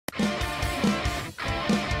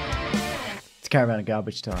Caravan of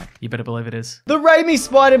Garbage Time. You better believe it is. The Raimi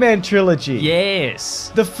Spider-Man trilogy. Yes.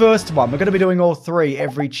 The first one. We're going to be doing all three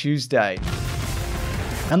every Tuesday.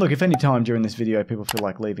 And look, if any time during this video people feel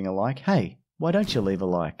like leaving a like, hey, why don't you leave a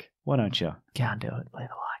like? Why don't you? Can't do it. Leave a like, mate.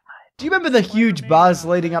 Do you remember the huge buzz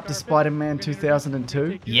leading up to Spider-Man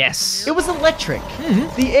 2002? Yes. It was electric.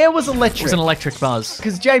 The air was electric. It was an electric buzz.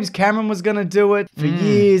 Because James Cameron was going to do it for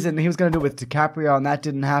years, and he was going to do it with DiCaprio, and that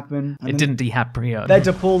didn't happen. And it didn't DiCaprio. They had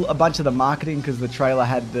to pull a bunch of the marketing because the trailer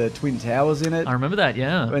had the Twin Towers in it. I remember that,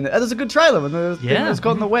 yeah. And it was a good trailer when the thing was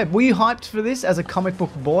got on the web. Were you hyped for this as a comic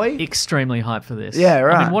book boy? Extremely hyped for this. Yeah,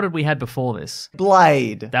 right. I mean, what had we had before this?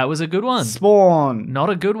 Blade. That was a good one. Spawn. Not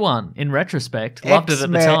a good one. In retrospect. Loved it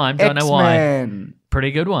at the time. Don't know why. X-Men.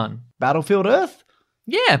 Pretty good one. Battlefield Earth?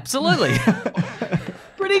 Yeah, absolutely.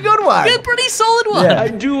 Pretty good one. Yeah, pretty solid one. Yeah. I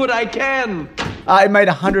do what I can. It made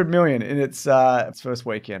 $100 million in its first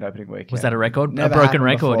weekend, opening weekend. Was that a record? Never a broken happened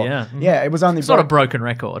record, before. yeah. Yeah, it was only... It's not a broken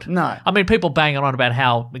record. No. I mean, people banging on about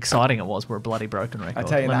how exciting it was were a bloody broken record. I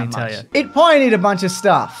tell you Let that me tell much. you. It pioneered a bunch of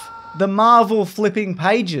stuff. The Marvel flipping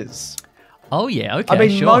pages. Oh, yeah, okay, I mean,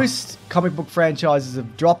 sure. most comic book franchises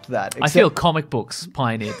have dropped that. I feel comic books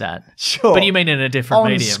pioneered that. Sure. But you mean in a different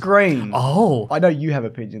on medium. screen. Oh. I know you have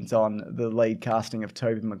opinions on the lead casting of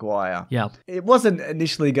Tobey Maguire. Yeah. It wasn't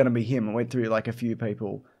initially going to be him. I went through like a few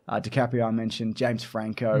people. DiCaprio, I mentioned, James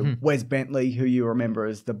Franco, Wes Bentley, who you remember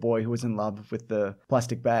as the boy who was in love with the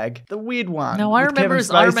plastic bag. The weird one. No, I with remember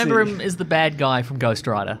Kevin Spacey. him as the bad guy from Ghost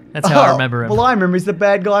Rider. That's how I remember him. Well, I remember he's the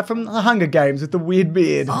bad guy from The Hunger Games with the weird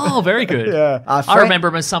beard. Oh, very good. Yeah. I remember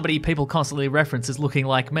him as somebody people constantly reference as looking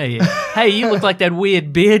like me. Hey, you look like that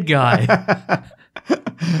weird beard guy.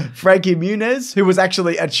 Frankie Muniz, who was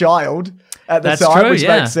actually a child at the That's time, true, which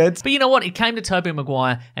yeah. makes sense. But you know what? It came to Tobey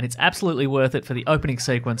Maguire, and it's absolutely worth it for the opening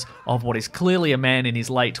sequence of what is clearly a man in his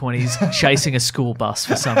late 20s chasing a school bus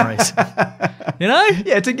for some reason. You know?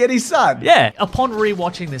 Yeah, to get his son. Yeah. Upon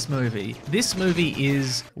rewatching this movie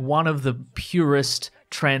is one of the purest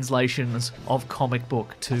translations of comic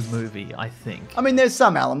book to movie, I think. I mean, there's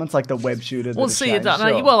some elements like the web shooter. Well, see,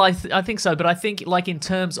 well, I think so, but I think like in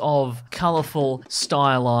terms of colourful,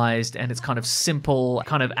 stylized, and it's kind of simple,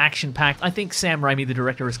 kind of action-packed, I think Sam Raimi, the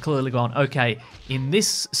director, has clearly gone, okay, in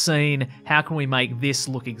this scene, how can we make this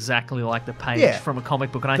look exactly like the page from a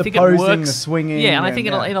comic book? And I think it works. The swinging. Yeah, and I think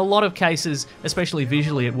in a lot of cases, especially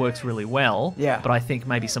visually, it works really well. Yeah. But I think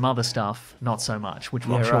maybe some other stuff, not so much, which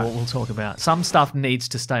I'm sure we'll talk about. Some stuff needs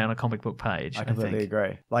to stay on a comic book page. I completely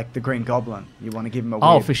agree. Like the Green Goblin, you want to give him a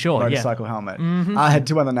weird for sure, motorcycle helmet. I had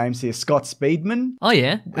two other names here: Scott Speedman. Oh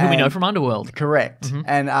yeah, who we know from Underworld. Correct.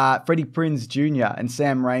 And Freddie Prinze Jr. and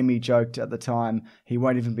Sam Raimi joked at the time he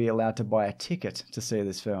won't even be allowed to buy a ticket to see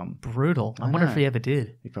this film. Brutal. I wonder if he ever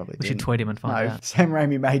did. He probably We didn't. should tweet him and find out. Sam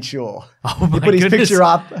Raimi made sure. Oh my He put his goodness. picture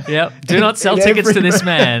up. Yep. Do not sell in tickets to every- this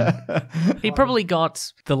man. He probably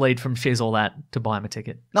got the lead from Shiz All That to buy him a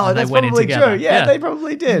ticket. No, And they that's went in probably together. true. Yeah, they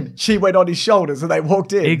probably did. She went on his shoulders and they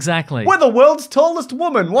walked in. Exactly. We're the world's tallest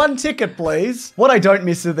woman. One ticket, please. What I don't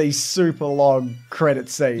miss are these super long credit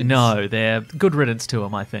scenes. No, they're good riddance to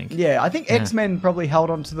him, I think. Yeah, I think X-Men probably held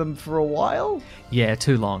on to them for a while. Yeah,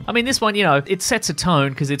 too long. I mean, this one, you know, it sets a tone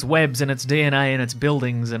because it's webs and it's DNA and it's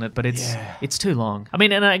buildings and but it's too long. I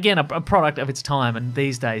mean, and again, a product of its time. And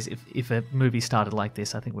these days, if a movie started like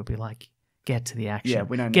this, I think we'd be like, get to the action. Yeah,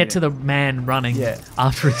 we don't get need to it. the man running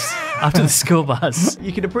after the school bus.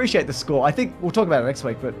 You can appreciate the score. I think we'll talk about it next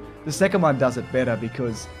week, but the second one does it better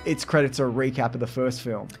because its credits are a recap of the first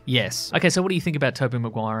film. Yes. Okay, so what do you think about Tobey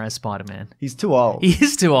Maguire as Spider-Man? He's too old. He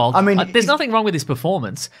is too old. I mean, there's nothing wrong with his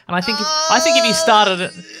performance, and I think if he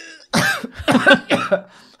started it.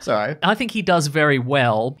 Sorry. I think he does very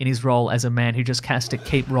well in his role as a man who just has to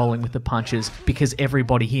keep rolling with the punches because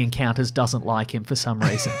everybody he encounters doesn't like him for some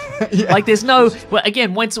reason. Like there's no... Well,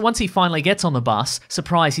 again, once he finally gets on the bus,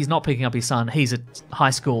 surprise, he's not picking up his son. He's a high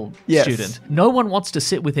school student. No one wants to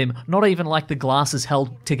sit with him, not even like the glasses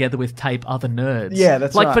held together with tape other nerds. Yeah,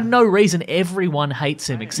 that's like right. for no reason, everyone hates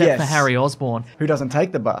him except for Harry Osborn. Who doesn't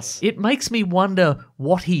take the bus. It makes me wonder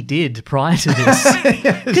what he did prior to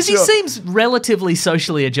this. Because he seems relatively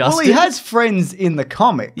socially adjusted. Well, he has friends in the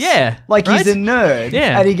comics. Yeah. Like right? he's a nerd.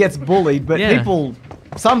 Yeah. And he gets bullied, but Yeah.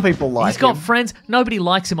 some people like He's got him. friends. Nobody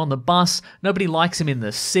likes him on the bus. Nobody likes him in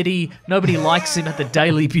the city. Nobody likes him at the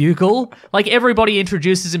Daily Bugle. Like, everybody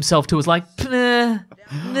introduces himself to us like, nah,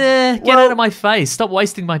 get out of my face. Stop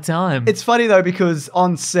wasting my time. It's funny though because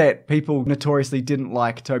on set people notoriously didn't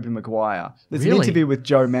like Tobey Maguire. There's an Really? interview with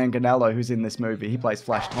Joe Manganiello who's in this movie. He plays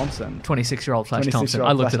Flash Thompson. 26-year-old Flash Thompson. 26-year-old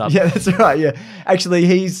I looked Flash- it up. Yeah, that's right. Yeah, actually,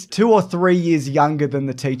 he's 2 or 3 years younger than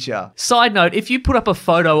the teacher. Side note, if you put up a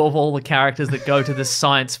photo of all the characters that go to this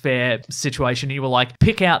science fair situation, and you were like,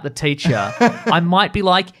 pick out the teacher, I might be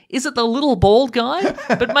like, is it the little bald guy?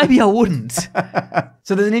 But maybe I wouldn't.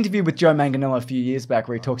 So there's an interview with Joe Manganiello a few years back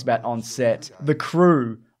where he talks about on set, the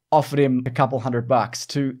crew offered him a couple $100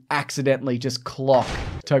 to accidentally just clock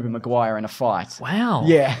Tobey Maguire in a fight. Wow.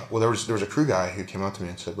 Yeah. Well, there was a crew guy who came up to me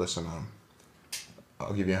and said, listen,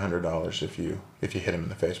 I'll give you $100 if you hit him in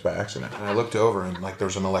the face by accident. And I looked over and like there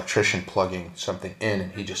was an electrician plugging something in,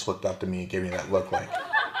 and he just looked up to me and gave me that look like.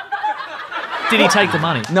 Did he take the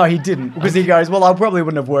money? No, he didn't, because he goes, well, I probably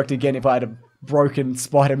wouldn't have worked again if I had broken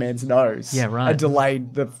Spider-Man's nose. Yeah, right. And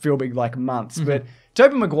delayed the filming like months. But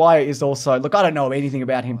Tobey Maguire is also, look, I don't know anything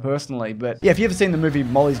about him personally, but yeah, if you've ever seen the movie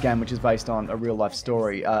Molly's Game, which is based on a real life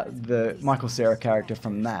story, the Michael Cera character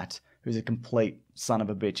from that, who's a complete son of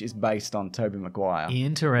a bitch, is based on Tobey Maguire.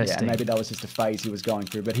 Interesting. Yeah, maybe that was just a phase he was going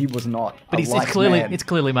through, but he was not. But it's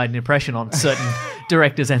clearly made an impression on certain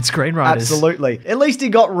directors and screenwriters. Absolutely. At least he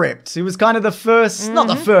got ripped. He was kind of the first, not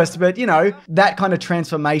the first, but you know, that kind of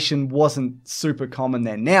transformation wasn't super common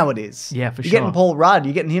then. Now it is. Yeah, for You're sure. getting Paul Rudd,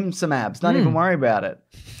 you're getting him some abs. Don't even worry about it.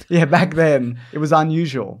 Yeah, back then it was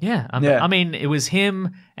unusual. Yeah, I mean, it was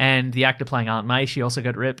him and the actor playing Aunt May. She also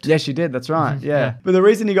got ripped. Yes, she did. That's right. Yeah. But the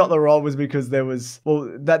reason he got the role was because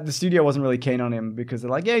that the studio wasn't really keen on him because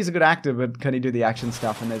they're like, yeah, he's a good actor, but can he do the action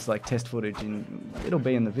stuff? And there's like test footage, and it'll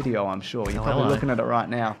be in the video, I'm sure. You're probably looking at it right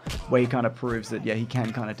now, where he kind of proves that, yeah, he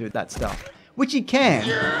can kind of do that stuff, which he can.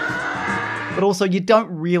 But also, you don't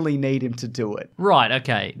really need him to do it. Right,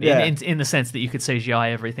 okay. Yeah. In the sense that you could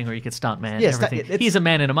CGI everything, or you could stuntman Yes, everything. He's a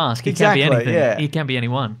man in a mask. He Exactly, can't be anything. yeah. He can be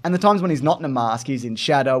anyone. And the times when he's not in a mask, he's in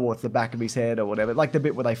shadow, or it's the back of his head, or whatever. Like the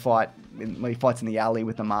bit where when he fights in the alley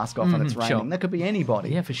with the mask off and it's raining. sure. That could be anybody.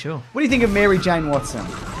 Yeah, for sure. What do you think of Mary Jane Watson?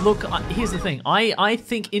 Look, here's the thing. I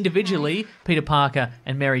think individually, Peter Parker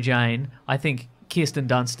and Mary Jane, I think Kirsten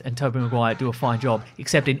Dunst and Tobey Maguire do a fine job,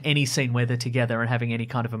 except in any scene where they're together and having any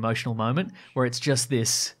kind of emotional moment, where it's just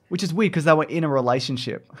this... Which is weird, because they were in a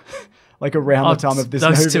relationship. Like around the time of this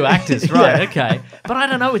those movie. two actors, right, Yeah. okay. But I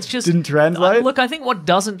don't know, it's just... Didn't translate? Look, I think what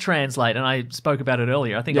doesn't translate, and I spoke about it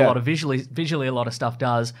earlier, I think a lot of visually a lot of stuff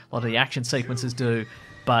does, a lot of the action sequences do,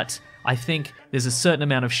 but I think there's a certain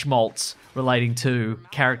amount of schmaltz relating to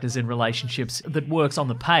characters in relationships that works on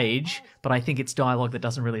the page, but I think it's dialogue that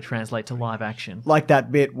doesn't really translate to live action. Like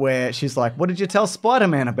that bit where she's like, what did you tell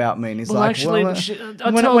Spider-Man about me? And he's like, actually,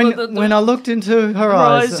 well, when I looked into her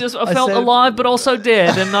eyes, I felt said, alive but also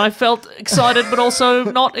dead, and I felt excited but also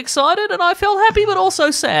not excited, and I felt happy but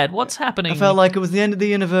also sad. What's happening? I felt like it was the end of the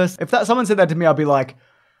universe. If someone said that to me, I'd be like,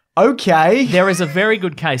 okay. There is a very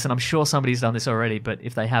good case, and I'm sure somebody's done this already, but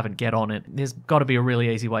if they haven't, get on it. There's got to be a really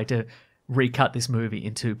easy way to recut this movie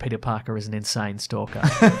into Peter Parker as an insane stalker.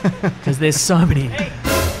 Because there's so many...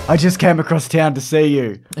 I just came across town to see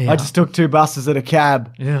you. Yeah. I just took 2 buses and a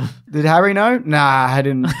cab. Yeah. Did Harry know? Nah, I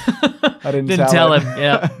didn't. Didn't tell him.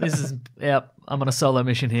 Yeah, I'm on a solo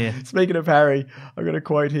mission here. Speaking of Harry, I've got a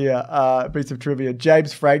quote here, a piece of trivia.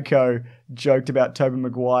 James Franco joked about Tobey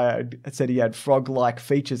Maguire, said he had frog-like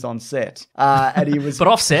features on set. And he was... But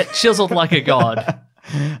offset, chiseled like a god.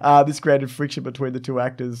 This created friction between the two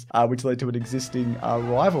actors, which led to an existing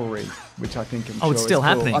rivalry, which I think it's still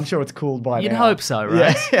happening. I'm sure it's cooled by now. You'd hope so,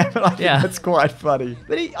 right? Yeah, but I think that's quite funny.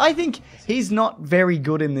 But I think he's not very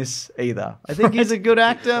good in this either. I think he's a good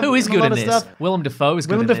actor. Who is good in this? Stuff. Willem Dafoe is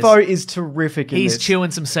good Willem in Dafoe this. is terrific in this. He's chewing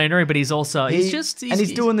some scenery, but he's also... He's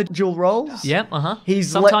doing the dual roles. Yeah, uh-huh. He's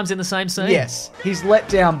sometimes in the same scene. Yes. He's let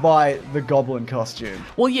down by the goblin costume.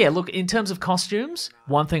 Well, yeah, look, in terms of costumes,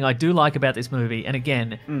 one thing I do like about this movie, and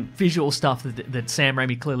again, visual stuff that Sam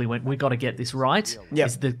Raimi clearly went, we got to get this right,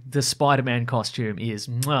 is the Spider-Man costume is,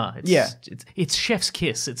 it's chef's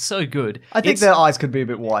kiss. It's so good. I think their eyes could be a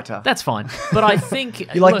bit whiter. That's fine. But I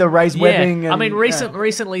think... You like the raised webbing? I mean,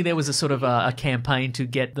 recently there was a sort of a campaign to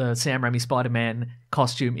get the Sam Raimi Spider-Man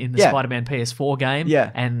costume in the Spider-Man PS4 game.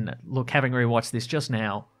 Yeah. And look, having rewatched this just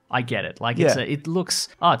now, I get it. Like, it looks...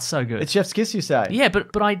 Oh, it's so good. It's chef's kiss, you say? Yeah,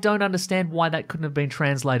 but I don't understand why that couldn't have been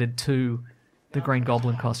translated to the Green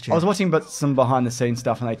Goblin costume. I was watching some behind-the-scenes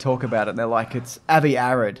stuff, and they talk about it, and they're like, it's Avi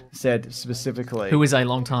Arad said specifically. Who is a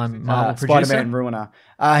long-time Marvel producer. Spider-Man ruiner.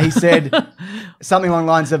 He said something along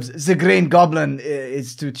the lines of, the Green Goblin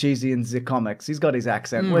is too cheesy in the comics. He's got his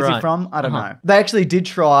accent. Where's he from? I don't know. They actually did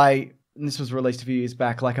try... And this was released a few years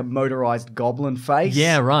back, like a motorized goblin face.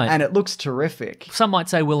 Yeah, right. And it looks terrific. Some might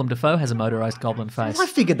say Willem Dafoe has a motorized goblin face. Well, I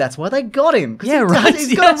figured that's why they got him. Yeah, right.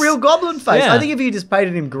 He's got a real goblin face. Yeah. I think if you just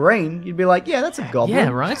painted him green, you'd be like, yeah, that's a goblin. Yeah,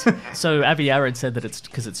 right. So Avi Arad said that it's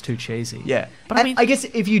because it's too cheesy. Yeah. But I mean... I guess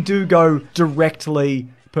if you do go directly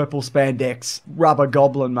purple spandex rubber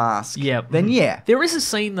goblin mask, then yeah. There is a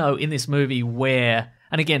scene, though, in this movie where...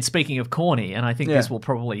 And again, speaking of corny, and I think this will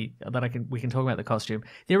probably we can talk about the costume.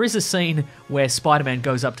 There is a scene where Spider-Man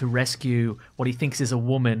goes up to rescue what he thinks is a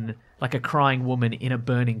woman, like a crying woman in a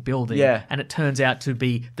burning building. And it turns out to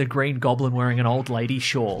be the Green Goblin wearing an old lady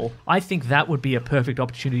shawl. I think that would be a perfect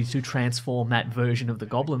opportunity to transform that version of the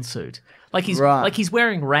Goblin suit. Like he's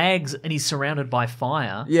wearing rags and he's surrounded by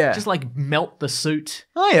fire. Just like melt the suit.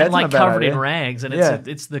 And like covered in rags, and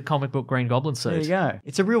it's the comic book Green Goblin suit. There you go.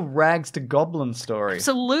 It's a real rags to goblin story.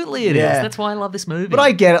 Absolutely it is. That's why I love this movie. But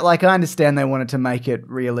I get it. Like I understand they wanted to make it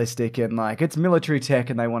realistic and like it's military tech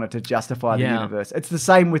and they wanted to justify the universe. It's the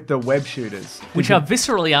same with the web shooters, which are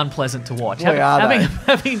viscerally unpleasant to watch.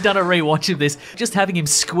 Having done a rewatch of this, just having him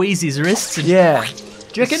squeeze his wrists and do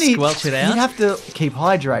you reckon squelch it out? He'd have to keep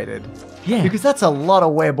hydrated. Because that's a lot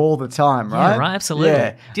of web all the time, right? Yeah, right,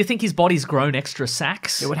 absolutely. Do you think his body's grown extra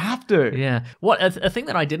sacs? It would have to. Yeah. A thing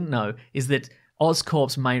that I didn't know is that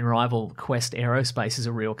Oscorp's main rival, Quest Aerospace, is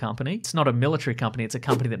a real company. It's not a military company. It's a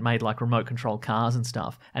company that made like remote control cars and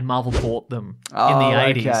stuff. And Marvel bought them in the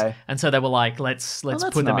 80s. Okay. And so they were like, let's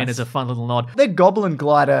put them in as a fun little nod. Their Goblin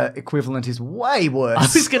Glider equivalent is way worse. I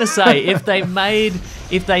was going to say, if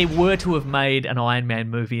they were to have made an Iron Man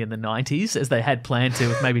movie in the 90s, as they had planned to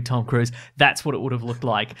with maybe Tom Cruise, that's what it would have looked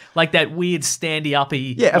like. Like that weird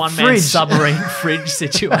standy-uppy one-man submarine fridge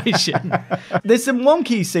situation. There's some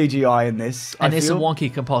wonky CGI in this. And there's some wonky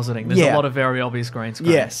compositing. There's a lot of very obvious green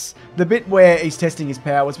screen. Yes. The bit where he's testing his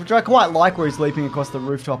powers, which I quite like, where he's leaping across the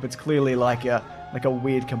rooftop, it's clearly like a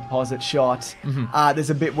weird composite shot. There's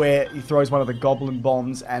a bit where he throws one of the goblin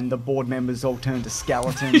bombs and the board members all turn to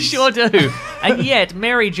skeletons. Sure do. And yet,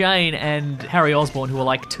 Mary Jane and Harry Osborn, who are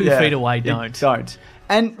like 2 feet away, don't.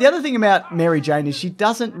 And the other thing about Mary Jane is she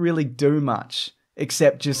doesn't really do much.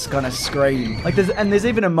 Except just kind of scream. Like there's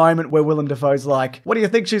even a moment where Willem Dafoe's like, "What do you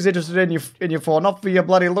think she's interested in you for? Not for your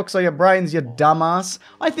bloody looks or your brains, you dumbass."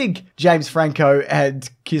 I think James Franco and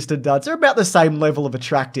Kirsten Dunst are about the same level of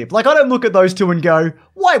attractive. Like I don't look at those two and go,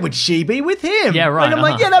 "Why would she be with him?" Yeah, right. Like, I'm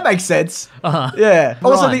like, yeah, that makes sense. Yeah.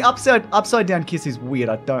 Also, the upside down kiss is weird.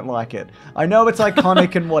 I don't like it. I know it's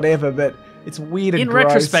iconic and whatever, but it's weird and gross. In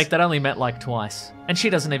retrospect, that only met like twice, and she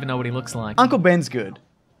doesn't even know what he looks like. Uncle Ben's good.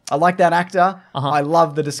 I like that actor. I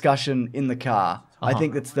love the discussion in the car. I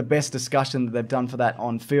think that's the best discussion that they've done for that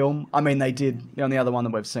on film. I mean, they did. The only other one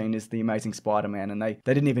that we've seen is The Amazing Spider-Man, and they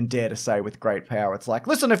didn't even dare to say with great power. It's like,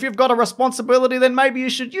 listen, if you've got a responsibility, then maybe you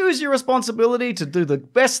should use your responsibility to do the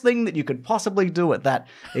best thing that you could possibly do at that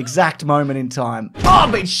exact moment in time. Oh,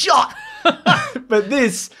 I've been shot! But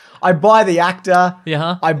this... I buy the actor.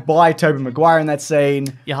 I buy Tobey Maguire in that scene.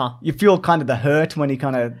 You feel kind of the hurt when he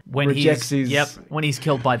kind of rejects his... when he's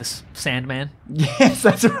killed by the Sandman. Yes,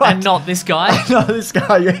 that's right. And not this guy. Not this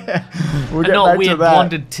guy, We'll get not back weird to that.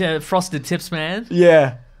 blonded frosted tips man.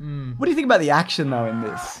 Yeah. What do you think about the action, though, in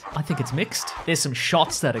this? I think it's mixed. There's some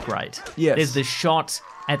shots that are great. Yes. There's the shot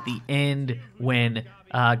at the end when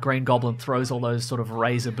Green Goblin throws all those sort of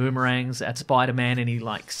razor boomerangs at Spider-Man and he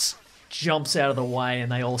like... jumps out of the way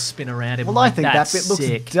and they all spin around him. Well, I think that bit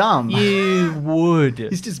looks dumb. You would.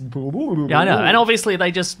 He's just... Yeah, I know. And obviously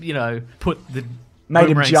they just, put the... Made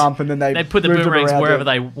him jump and then they put the boomerangs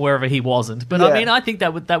wherever he wasn't. But I mean, I think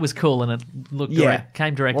that was cool and it looked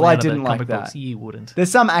came directly out of the comic books. You wouldn't. There's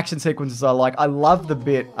some action sequences I like. I love the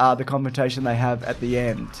bit, the confrontation they have at the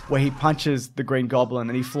end where he punches the Green Goblin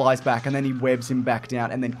and he flies back and then he webs him back down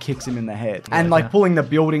and then kicks him in the head. And pulling the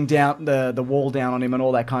building down, the wall down on him and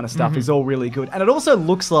all that kind of stuff is all really good. And it also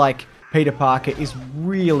looks like Peter Parker is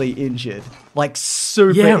really injured. Like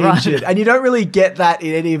super injured. And you don't really get that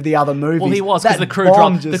in any of the other movies. Well, he was because the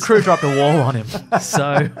crew dropped a wall on him.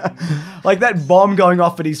 So like that bomb going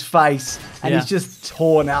off at his face and he's just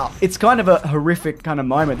torn up. It's kind of a horrific kind of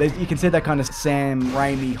moment. You can see that kind of Sam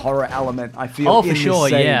Raimi horror element, I feel. Oh, for sure.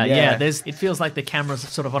 Yeah. It feels like the camera's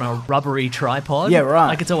sort of on a rubbery tripod. Yeah, right.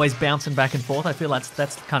 Like it's always bouncing back and forth. I feel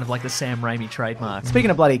that's kind of like the Sam Raimi trademark.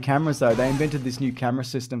 Speaking of bloody cameras, though, they invented this new camera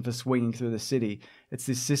system for swinging through the city. It's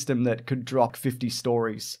this system that could drop 50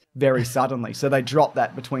 stories very suddenly. So they drop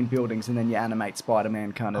that between buildings and then you animate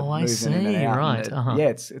Spider-Man kind of moving in and out. Right. Yeah,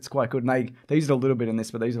 it's quite good. And they used it a little bit in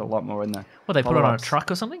this, but they used it a lot more in the... Well, they put it on a truck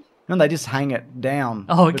or something? No, they just hang it down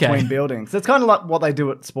between buildings. It's kind of like what they do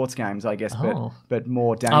at sports games, I guess, but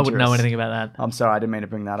more dangerous. I wouldn't know anything about that. I'm sorry, I didn't mean to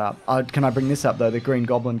bring that up. Can I bring this up, though? The Green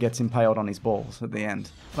Goblin gets impaled on his balls at the end.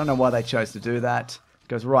 I don't know why they chose to do that.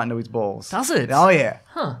 Goes right into his balls. Does it? Oh, yeah.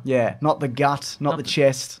 Huh. Yeah, not the gut, not the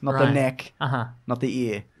chest, not the neck, not the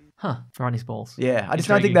ear. Huh, right on his balls. Yeah, I just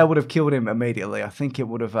don't think they would have killed him immediately. I think it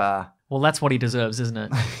would have Well, that's what he deserves, isn't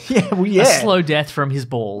it? Yeah, well, yeah. A slow death from his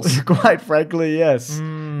balls. Quite frankly, yes.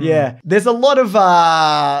 Yeah. There's a lot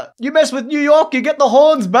of, you mess with New York, you get the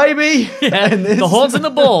horns, baby. Yeah, the horns and the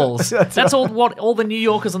balls. That's all the New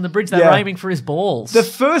Yorkers on the bridge, they're aiming for his balls. The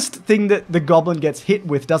first thing that the goblin gets hit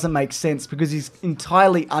with doesn't make sense because he's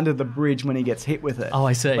entirely under the bridge when he gets hit with it. Oh,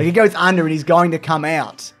 I see. Like he goes under and he's going to come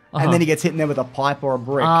out. And then he gets hit in there with a pipe or a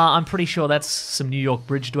brick. I'm pretty sure that's some New York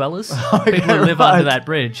bridge dwellers. People who live under that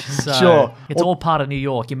bridge. So sure. It's all part of New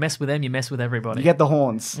York. You mess with them, you mess with everybody. You get the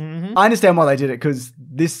horns. I understand why they did it because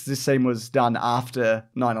this scene was done after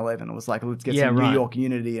 9/11. It was like, let's get some New York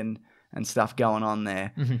unity and stuff going on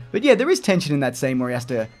there. But yeah, there is tension in that scene where he has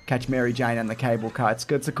to catch Mary Jane and the cable car. It's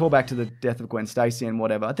a callback to the death of Gwen Stacy and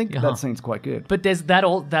whatever. I think that scene's quite good. But there's that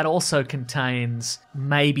also contains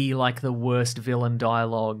maybe like the worst villain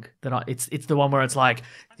dialogue it's the one where it's like,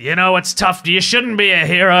 you know, it's tough. You shouldn't be a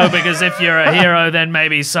hero because if you're a hero, then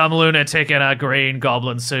maybe some lunatic in a green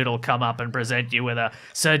goblin suit will come up and present you with a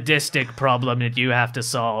sadistic problem that you have to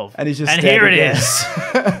solve. And he's just here it is.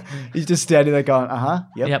 He's just standing there going,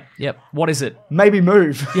 Yep. What is it? Maybe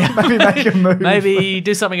move. Yeah. Maybe make a move. Maybe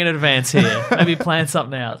do something in advance here. Maybe plan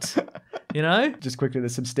something out. You know? Just quickly,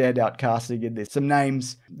 there's some standout casting in this. Some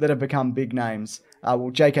names that have become big names.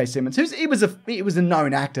 Well, J.K. Simmons, he was a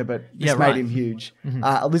known actor, but this made him huge.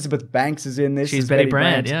 Elizabeth Banks is in this. She's Betty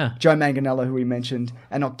Brant, yeah. Joe Manganiello, who we mentioned,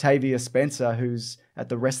 and Octavia Spencer, who's at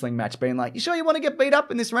the wrestling match being like, you sure you want to get beat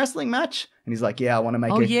up in this wrestling match? And he's like, yeah, I want to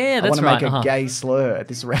make a gay slur at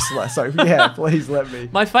this wrestler. So yeah, please let me.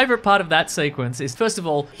 My favorite part of that sequence is, first of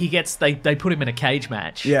all, they put him in a cage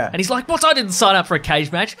match. Yeah. And he's like, what? I didn't sign up for a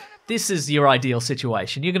cage match. This is your ideal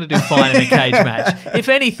situation. You're going to do fine in a cage match. If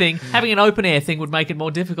anything, having an open air thing would make it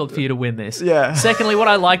more difficult for you to win this. Yeah. Secondly, what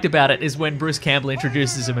I liked about it is when Bruce Campbell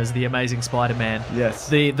introduces him as the Amazing Spider-Man. Yes.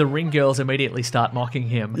 The ring girls immediately start mocking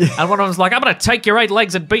him. Yeah. And one of them's like, I'm going to take your 8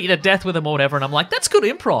 legs and beat you to death with them or whatever. And I'm like, that's good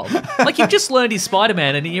improv. Like, you've just learned he's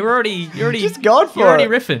Spider-Man and you're already just gone for you're already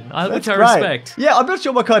it. riffing, which I great. respect. Yeah, I'm not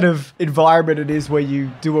sure what kind of environment it is where you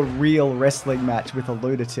do a real wrestling match with a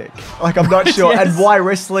lunatic. Like, I'm not sure. Yes. And why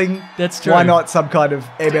wrestling? That's true. Why not some kind of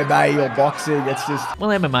MMA or boxing? It's just...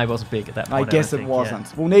 Well, MMA wasn't big at that point. I guess it wasn't.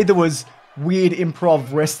 Yeah. Well, neither was weird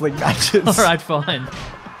improv wrestling matches. All right, fine.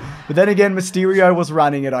 But then again, Mysterio was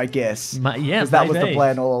running it, I guess. Yeah, because that was the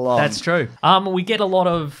plan all along. That's true. We get a lot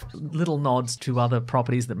of little nods to other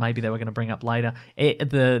properties that maybe they were going to bring up later.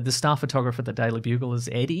 The star photographer at the Daily Bugle is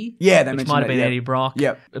Eddie. Yeah, they which mentioned might have been Yep. Eddie Brock.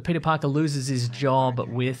 Yep. Peter Parker loses his job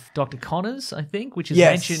with Dr. Connors, I think, which is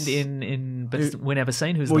mentioned in but we're never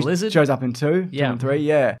seen. Who's the lizard? Shows up in 2 yeah. and 3.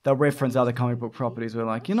 Yeah, they'll reference other comic book properties. We're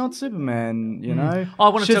like, you're not Superman, you know. I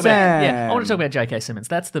want to talk about J.K. Simmons.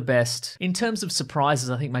 That's the best in terms of surprises.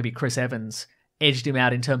 I think maybe Chris Evans edged him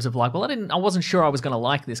out in terms of like, well, I wasn't sure I was going to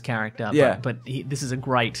like this character, but this is a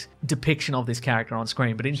great depiction of this character on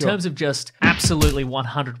screen. But in terms of just absolutely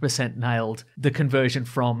 100% nailed the conversion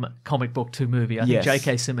from comic book to movie, I think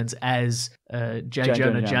J.K. Simmons as J.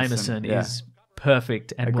 Jonah Jameson is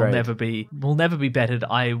perfect and will never be bettered.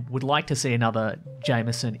 I would like to see another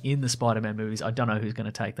Jameson in the Spider-Man movies. I don't know who's going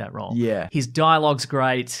to take that role. Yeah. His dialogue's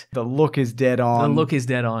great. The look is dead on.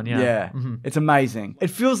 Yeah. Yeah. Mm-hmm. It's amazing. It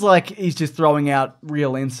feels like he's just throwing out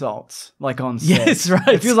real insults, like on set. Yes, right.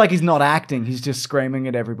 It feels like he's not acting. He's just screaming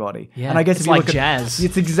at everybody. Yeah. And I guess it's if you like look jazz.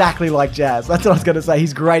 It's exactly like jazz. That's what I was going to say.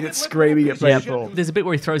 He's great at screaming at people. There's a bit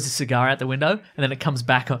where he throws his cigar out the window and then it comes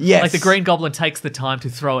back on. Yes. Like the Green Goblin takes the time to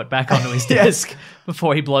throw it back onto his desk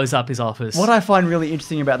before he blows up his office. What I find really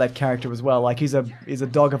interesting about that character as well, like he's a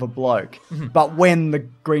dog of a bloke, but when the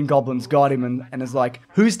Green Goblin's got him and is like,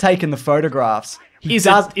 who's taken the photographs? Is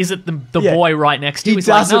it the boy right next to you? He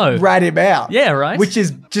doesn't rat him out. Yeah, right. Which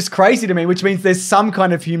is just crazy to me, which means there's some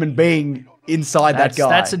kind of human being inside that guy.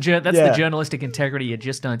 That's the journalistic integrity you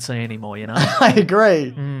just don't see anymore, you know? I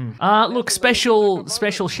agree. Look, special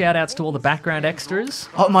shout outs to all the background extras.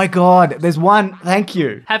 Oh my God, there's one, thank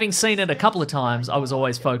you. Having seen it a couple of times, I was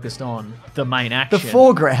always focused on the main action. The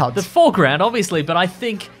foreground. The foreground, obviously, but I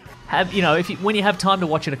think... when you have time to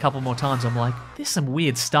watch it a couple more times, I'm like, there's some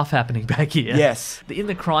weird stuff happening back here. Yes. In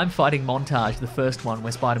the crime fighting montage, the first one,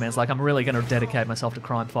 where Spider-Man's like, I'm really going to dedicate myself to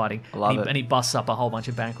crime fighting. I love it. And he busts up a whole bunch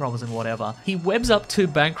of bank robbers and whatever. He webs up 2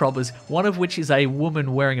 bank robbers, one of which is a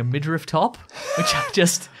woman wearing a midriff top, which I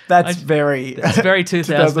just... That's very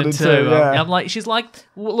 2002. Yeah. I'm like, she's like,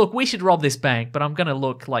 look, we should rob this bank, but I'm going to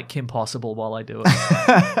look like Kim Possible while I do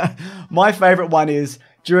it. My favorite one is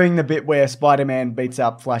during the bit where Spider-Man beats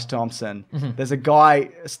up Flash Thompson, there's a guy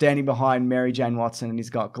standing behind Mary Jane Watson and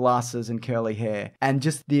he's got glasses and curly hair. And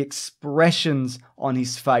just the expressions on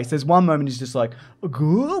his face. There's one moment he's just like,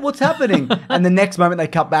 what's happening? And the next moment they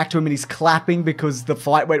cut back to him and he's clapping because the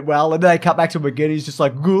fight went well. And then they cut back to him again and he's just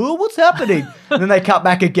like, what's happening? And then they cut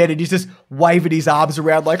back again and he's just waving his arms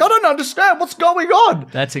around like, I don't understand what's going on.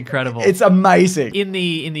 That's incredible. It's amazing. In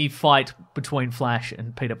the fight between Flash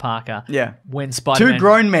and Peter Parker, when Two Spider-Man...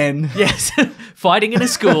 grown men. Yes, fighting in a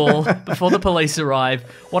school before the police arrive.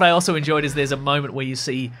 What I also enjoyed is there's a moment where you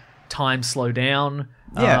see time slow down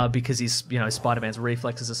because Spider-Man's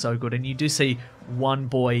reflexes are so good, and you do see one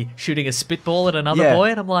boy shooting a spitball at another boy,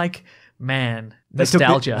 and I'm like, man,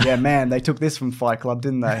 nostalgia. They took this from Fight Club,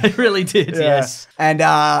 didn't they? They really did, yes. And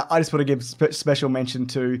I just want to give special mention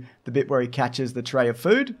to the bit where he catches the tray of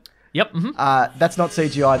food. Yep. That's not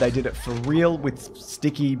CGI. They did it for real with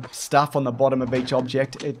sticky stuff on the bottom of each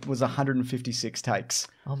object. It was 156 takes.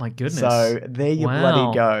 Oh my goodness. So there you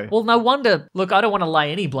bloody go. Well, no wonder. Look, I don't want to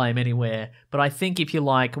lay any blame anywhere, but I think if you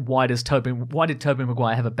like, why did Tobey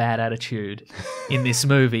Maguire have a bad attitude in this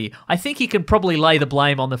movie? I think he can probably lay the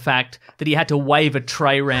blame on the fact that he had to wave a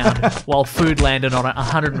tray round while food landed on it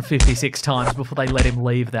 156 times before they let him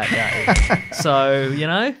leave that day. So,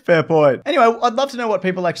 Fair point. Anyway, I'd love to know what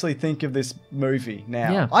people actually think of this movie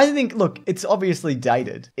now. Yeah. I think, look, it's obviously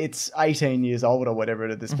dated. It's 18 years old or whatever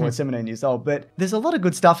at this point, 17 years old, but there's a lot of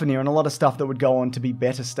good stuff in here and a lot of stuff that would go on to be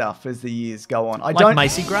better stuff as the years go on. Like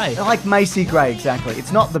Macy Gray. Like Macy Gray, exactly.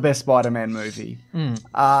 It's not the best Spider-Man movie.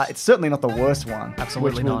 It's certainly not the worst one.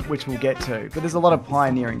 Absolutely not. Which we'll get to. But there's a lot of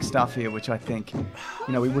pioneering stuff here, which I think,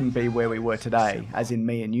 we wouldn't be where we were today, as in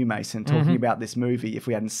me and you, Mason, talking about this movie if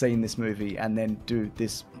we hadn't seen this movie and then do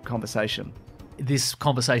this conversation. This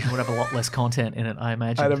conversation would have a lot less content in it, I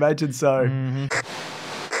imagine. I'd imagine so.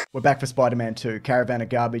 We're back for Spider-Man 2. Caravan of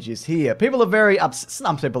Garbage is here. People are very upset.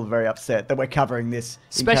 Some people are very upset that we're covering this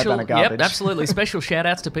in Caravan of Garbage. Yep, absolutely. Special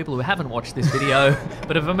shout-outs to people who haven't watched this video,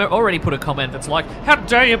 but have already put a comment that's like, how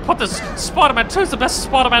dare you put this Spider-Man 2 is the best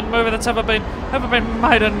Spider-Man movie that's ever been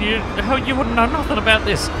made, and you wouldn't know nothing about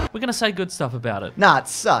this. We're going to say good stuff about it. Nah, it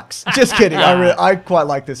sucks. Just kidding. I quite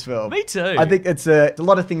like this film. Me too. I think it's a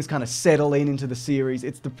lot of things kind of settle into the series.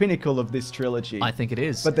 It's the pinnacle of this trilogy. I think it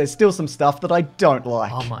is. But there's still some stuff that I don't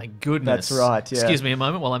like. Oh my goodness. That's right, yeah. Excuse me a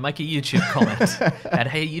moment while I make a YouTube comment. And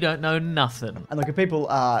hey, you don't know nothing. And look, if people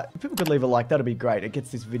could leave a like, that'd be great. It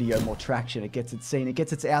gets this video more traction. It gets it seen. It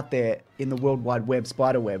gets it out there in the World Wide Web,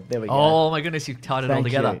 spider web. There we go. Oh my goodness, you've tied it all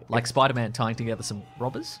together. You. Like Spider-Man tying together some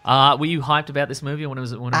robbers. Were you hyped about this movie when it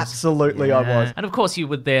was? Absolutely, I was. And of course, you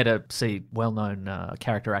were there to see well-known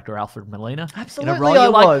character actor Alfred Molina. Absolutely, in a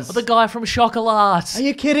role. I was. The guy from Chocolat. Are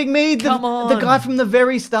you kidding me? Come on. The guy from the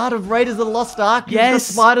very start of Raiders of the Lost Ark. Yes.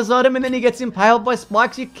 He's got spiders on him and then he gets impaled by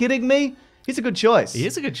spikes. Are you kidding me? He's a good choice. He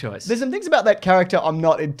is a good choice. There's some things about that character I'm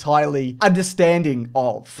not entirely understanding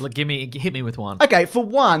of. Look, hit me with one. Okay, for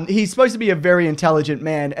one, he's supposed to be a very intelligent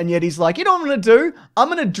man, and yet he's like, you know what I'm going to do? I'm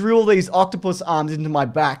going to drill these octopus arms into my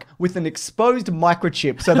back with an exposed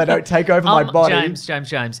microchip so they don't take over my body.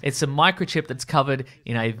 James. It's a microchip that's covered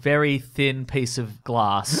in a very thin piece of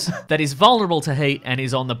glass that is vulnerable to heat and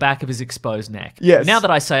is on the back of his exposed neck. Yes. Now that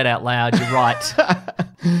I say it out loud, you're right.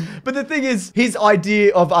 But the thing is, his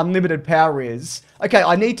idea of unlimited power is, okay,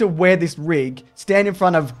 I need to wear this rig, stand in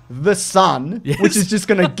front of the sun, which is just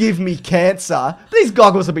going to give me cancer. These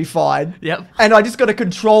goggles will be fine. Yep. And I just got to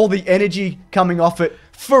control the energy coming off it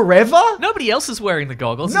forever. Nobody else is wearing the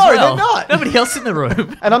goggles. No, as well. they're not. Nobody else in the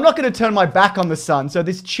room. And I'm not going to turn my back on the sun, so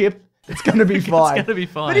this chip, it's going to be fine. It's going to be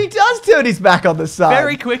fine. But he does turn his back on the sun.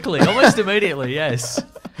 Very quickly, almost immediately, yes.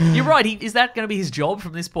 You're right. Is that going to be his job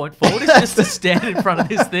from this point forward? Is just to stand in front of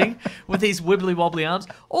this thing with these wibbly wobbly arms?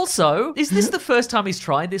 Also, is this the first time he's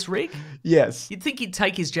tried this rig? Yes. You'd think he'd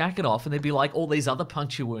take his jacket off and there'd be like all these other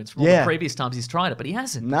puncture wounds from all the previous times he's tried it, but he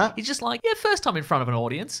hasn't. Nah. He's just like, first time in front of an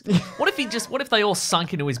audience. What if they all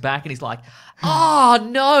sunk into his back and he's like,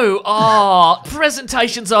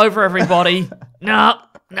 presentation's over, everybody. No,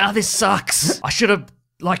 this sucks. I should have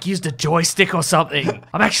used a joystick or something.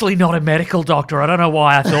 I'm actually not a medical doctor. I don't know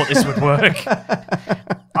why I thought this would work.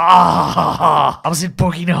 I was in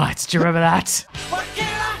Boogie Nights. Do you remember that?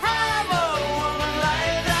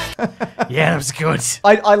 Yeah, that was good.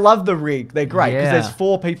 I love the rig. They're great because Yeah. there's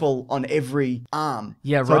 4 people on every arm.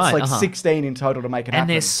 Yeah, so right, it's like 16 in total to make it happen. And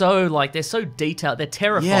they're so detailed. They're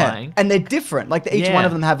terrifying. Yeah, and they're different. Like each Yeah. one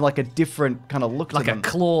of them have like a different kind of look to Like them. a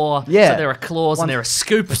claw. Yeah. So there are claws and there are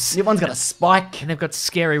scoops. One's got a spike. And they've got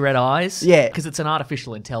scary red eyes. Yeah. Because it's an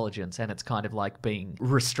artificial intelligence and it's kind of like being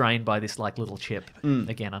restrained by this like little chip.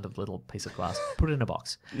 Again, under the little piece of glass. Put it in a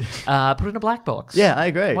box. Put it in a black box. Yeah, I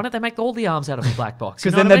agree. Why don't they make all the arms out of a black box?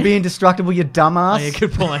 Because You know then what I they'd mean? be indestructible, you dumbass. Oh, yeah,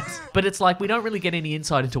 good point. But it's like we don't really get any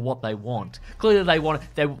insight into what they want. Clearly, they want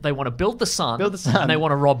to build the sun. Build the sun. And they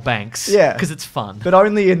want to rob banks. Yeah. Because it's fun. But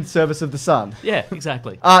only in service of the sun. Yeah,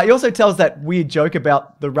 exactly. He also tells that weird joke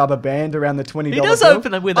about the rubber band around the $20 He does bill.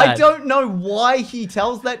 open it with I that. don't know why he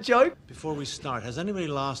tells that joke. Before we start, has anybody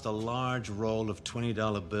lost a large roll of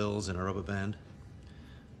 $20 bills in a rubber band?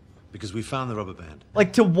 Because we found the rubber band.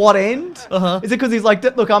 Like, to what end? Is it because he's like,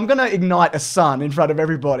 look, I'm going to ignite a sun in front of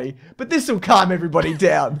everybody, but this will calm everybody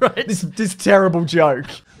down. Right. This terrible joke.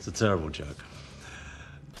 It's a terrible joke.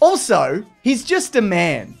 Also, he's just a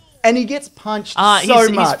man, and he gets punched so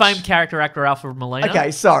His much. famed character actor Alfred Molina. Okay,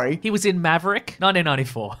 sorry. He was in Maverick,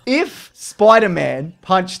 1994. If Spider-Man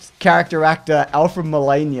punched character actor Alfred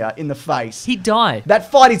Molina in the face, He died. that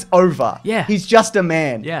fight is over. Yeah. He's just a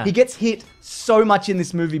man. Yeah. He gets hit so much in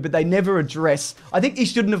this movie, but they never address. I think he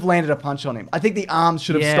shouldn't have landed a punch on him. I think the arms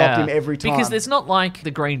should have stopped him every time. Because there's not like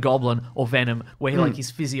the Green Goblin or Venom where like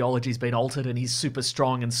his physiology's been altered and he's super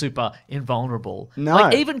strong and super invulnerable. No.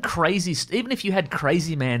 Like even if you had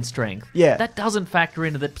crazy man strength, Yeah. that doesn't factor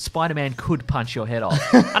into that Spider-Man could punch your head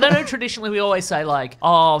off. And I know traditionally we always say like,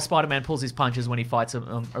 oh, Spider-Man pulls his punches when he fights a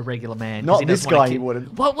regular man. 'cause Not he this doesn't wanna guy, he kill-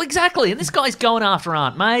 wouldn't. Well, exactly. And this guy's going after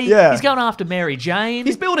Aunt May. Yeah. He's going after Mary Jane.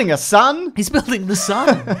 He's building a sun. He's building the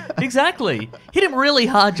sun. Exactly. Hit him really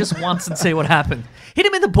hard just once and see what happened. Hit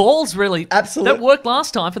him in the balls, really. Absolutely. That worked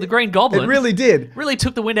last time for the Green Goblin. It really did. Really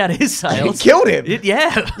took the wind out of his sails. He killed him.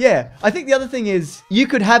 Yeah. Yeah, I think the other thing is you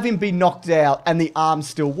could have him be knocked out and the arms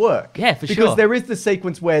still work. Yeah, for because sure. Because there is the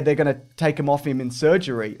sequence where they're going to take him off him in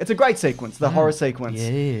surgery. It's a great sequence, the horror sequence.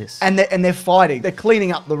 Yes. And they're fighting. They're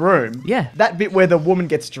cleaning up the room. Yeah. That bit where the woman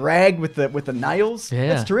gets dragged with the nails. Yeah.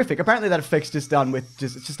 That's terrific. Apparently that effect's just done with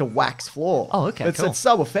it's just a wax floor. Oh, okay, It's cool.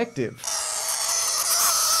 so effective.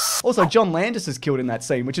 Also, John Landis is killed in that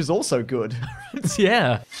scene, which is also good.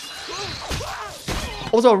 Yeah.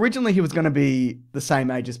 Also, originally he was going to be the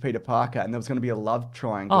same age as Peter Parker, and there was going to be a love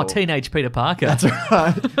triangle. Oh, teenage Peter Parker. That's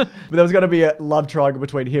right. But there was going to be a love triangle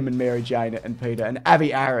between him and Mary Jane and Peter. And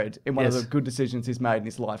Avi Arad, in one of Yes. the good decisions he's made in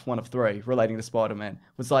his life, one of 3, relating to Spider-Man,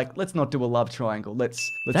 was like, let's not do a love triangle.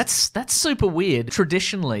 Let's That's super weird.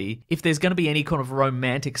 Traditionally, if there's going to be any kind of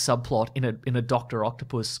romantic subplot in a Dr.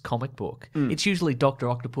 Octopus comic book, it's usually Dr.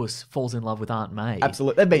 Octopus falls in love with Aunt May.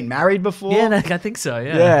 absolutely. They've been married before. Yeah, I think so,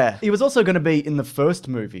 yeah. Yeah. He was also going to be in the first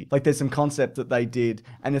movie. Like, there's some concept that they did,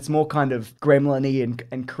 and it's more kind of gremlin-y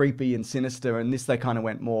and creepy and sinister, and this they kind of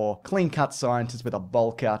went more clean-cut scientist with a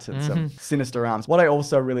bowl cut and some sinister arms. What I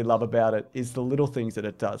also really love about it is the little things that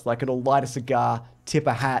it does. Like, it'll light a cigar, tip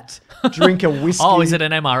a hat, drink a whiskey. Oh, is it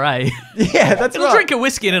an MRA? Yeah, that's It'll right. drink a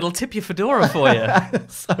whiskey and it'll tip your fedora for you.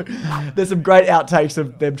 So, there's some great outtakes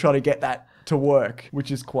of them trying to get that to work, which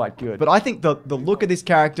is quite good. But I think the look of this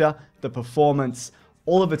character, the performance,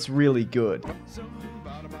 all of it's really good.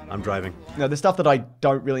 I'm driving. You know, the stuff that I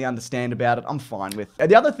don't really understand about it, I'm fine with.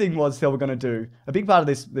 And the other thing was they were going to do, a big part of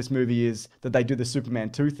this movie is that they do the Superman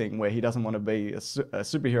 2 thing where he doesn't want to be a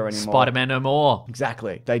superhero anymore. Spider-Man no more.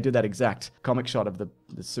 Exactly. They do that exact comic shot of the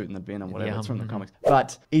suit in the bin or whatever. Yeah. It's from the comics.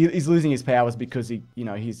 But he's losing his powers because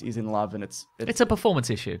he's in love and it's It's a performance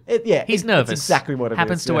issue. He's nervous. It's exactly what it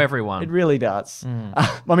Happens is. to everyone. It really does.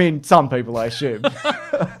 I mean, some people, I assume.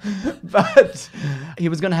 But he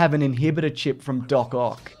was going to have an inhibitor chip from Doc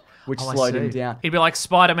Ock, which Oh, I slowed him see. down. He'd be like,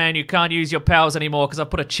 Spider-Man, you can't use your powers anymore because I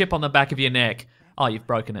put a chip on the back of your neck. Oh, you've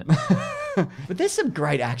broken it. But there's some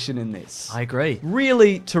great action in this. I agree.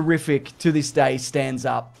 Really terrific, to this day, stands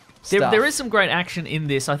up stuff. There is some great action in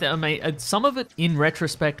this. I mean, some of it, in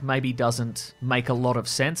retrospect, maybe doesn't make a lot of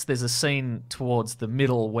sense. There's a scene towards the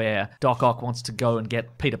middle where Doc Ock wants to go and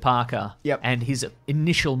get Peter Parker. Yep. And his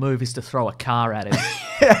initial move is to throw a car at him.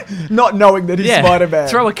 Not knowing that he's Spider-Man.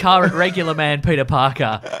 Throw a car at regular man Peter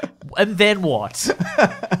Parker. And then what?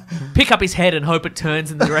 pick up his head and hope it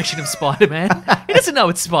turns in the direction of Spider-Man. He doesn't know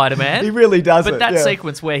it's Spider-Man. He really doesn't. But that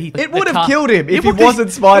sequence where he... It would have killed him if he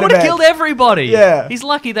wasn't Spider-Man. It would have killed everybody. Yeah. He's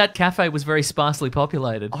lucky that cafe was very sparsely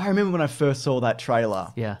populated. I remember when I first saw that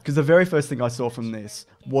trailer. Yeah. Because the very first thing I saw from this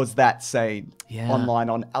was that scene Yeah. online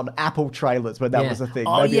on Apple trailers where that Yeah. was a thing.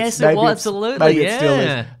 Oh, yes, it was, absolutely, Maybe it still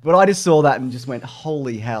yeah. is. But I just saw that and just went,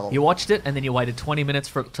 holy hell. You watched it and then you waited 20 minutes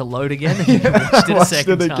for it to load again and you watched it a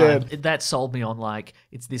second time. That sold me on like,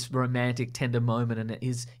 it's this romantic, tender moment and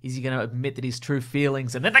is he going to admit that his true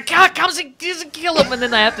feelings and then the car comes and doesn't kill him and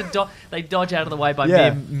then they have to they dodge out of the way by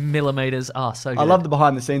mere millimeters. Oh, so good. I love the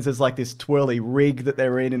behind the scenes. There's like this twirly rig that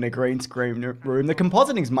they're in a green screen room. The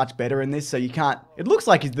compositing's much better in this, so you can't, it looks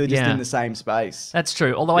like they're just in the same space. That's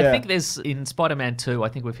true. Although I think there's, in Spider-Man 2, I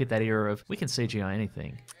think we've hit that era of, we can CGI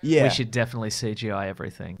anything. Yeah. We should definitely CGI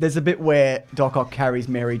everything. There's a bit where Doc Ock carries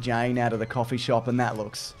Mary Jane out of the coffee shop and that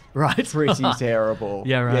looks pretty terrible.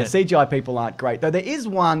 Yeah, right. Yeah, CGI people aren't great. Though there is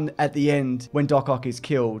one at the end when Doc Ock is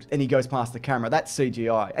killed and he goes past the camera. That's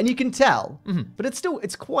CGI. And you can tell, but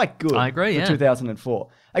it's quite good. I agree, for 2004.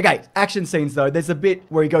 Okay, action scenes though. There's a bit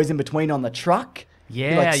where he goes in between on the truck.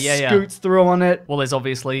 Yeah, he scoots through on it. Well, there's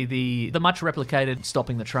obviously the much replicated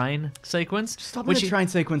stopping the train sequence. Stopping the train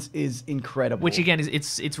sequence is incredible. Which again is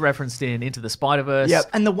it's referenced in Into the Spider-Verse.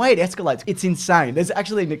 Yep, and the way it escalates, it's insane. There's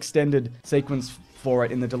actually an extended sequence for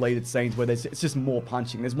it in the deleted scenes where it's just more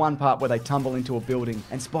punching. There's one part where they tumble into a building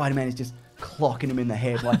and Spider-Man is just clocking him in the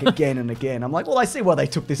head like again and again. I'm like, well, I see why they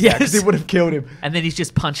took this out because it would have killed him. And then he's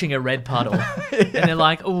just punching a red puddle. And they're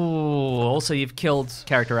like, ooh, also you've killed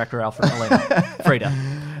character actor Alfred Molina. Frida.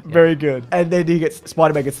 Very good. And then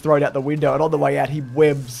Spider-Man gets thrown out the window and on the way out he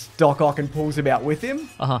webs Doc Ock and pulls him out with him.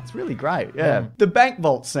 It's really great. Yeah. The bank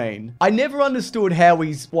vault scene. I never understood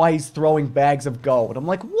why he's throwing bags of gold. I'm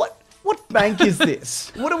like, what bank is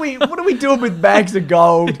this? What are we doing with bags of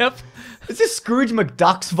gold? Yep. Is this Scrooge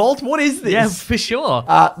McDuck's vault? What is this? Yeah, for sure.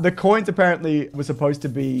 The coins apparently were supposed to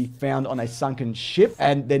be found on a sunken ship,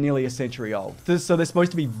 and they're nearly a century old. So they're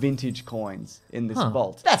supposed to be vintage coins in this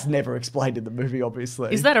vault. That's never explained in the movie,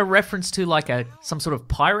 obviously. Is that a reference to like some sort of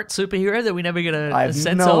pirate superhero that we never get a sense of?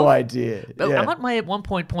 I have no idea. But May at one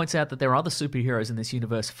point points out that there are other superheroes in this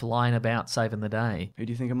universe flying about saving the day. Who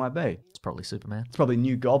do you think it might be? It's probably Superman. It's probably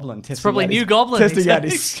New Goblin. It's probably New Goblin. Testing out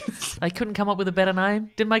his... They couldn't come up with a better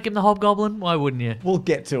name? Didn't make him the Hobgoblin? Why wouldn't you? We'll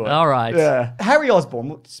get to it. All right. Yeah. Harry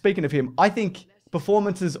Osborn, speaking of him, I think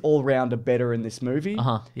performances all round are better in this movie.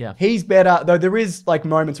 Yeah. He's better, though there is like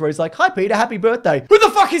moments where he's like, hi Peter, happy birthday. Who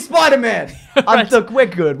the fuck is Spider-Man? Look, we're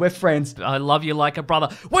good. We're friends. I love you like a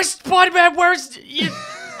brother. Where's Spider-Man? Where's...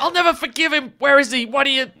 I'll never forgive him. Where is he? Why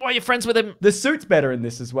are you friends with him? The suit's better in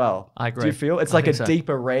this as well. I agree. Do you feel? It's like a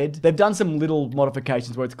deeper red. They've done some little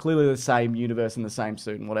modifications where it's clearly the same universe and the same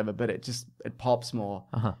suit and whatever, but it pops more.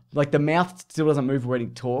 Like the mouth still doesn't move when he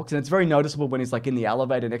talks, and it's very noticeable when he's like in the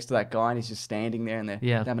elevator next to that guy and he's just standing there and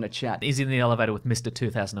they're having a chat. He's in the elevator with Mr.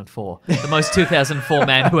 2004, the most 2004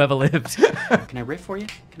 man who ever lived. Can I riff for you?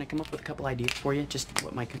 Can I come up with a couple ideas for you? Just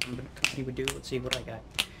what my company would do? Let's see what I got.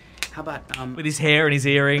 How about with his hair and his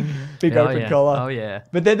earring, big open collar. Oh yeah.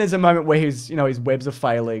 But then there's a moment where his webs are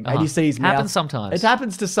failing, and you see his mouth. Happens sometimes. It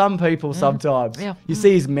happens to some people sometimes. Yeah. You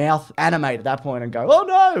see his mouth animate at that point and go, oh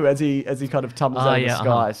no, as he kind of tumbles out of the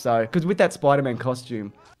sky. So because with that Spider-Man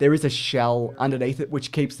costume, there is a shell underneath it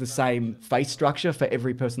which keeps the same face structure for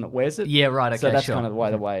every person that wears it. Yeah, right. Okay, so that's sure. kind of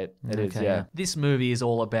the way it is. Yeah. This movie is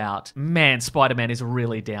all about, man, Spider-Man is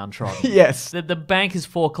really downtrodden. Yes. The bank is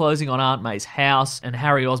foreclosing on Aunt May's house, and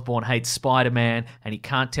Harry Osborn hates Spider-Man, and he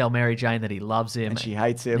can't tell Mary Jane that he loves him. And she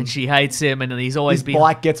hates him. And he's always his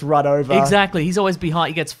bike gets run over. Exactly. He's always behind.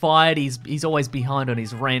 He gets fired. He's always behind on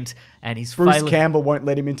his rent, and he's Bruce Campbell won't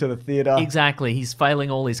let him into the theater. Exactly. He's failing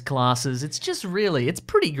all his classes. It's just really, it's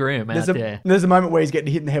pretty grim out there. There's a moment where he's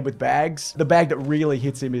getting hit in the head with bags. The bag that really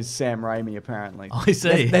hits him is Sam Raimi, apparently. Oh, I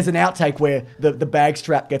see. There's an outtake where the bag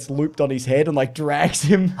strap gets looped on his head and like drags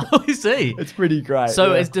him. Oh, I see. It's pretty great.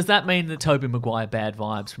 So does that mean that Tobey Maguire bad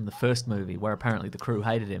vibes from the first movie, where apparently the crew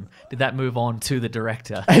hated him, did that move on to the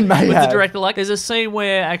director? And may Was have. the director like, there's a scene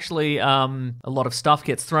where actually a lot of stuff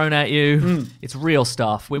gets thrown at you. It's real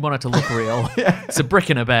stuff. We want it to look real. It's a brick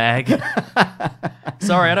in a bag.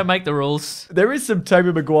 Sorry, I don't make the rules. There is some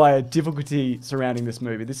Tobey Maguire difficulty surrounding this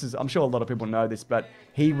movie. I'm sure a lot of people know this, but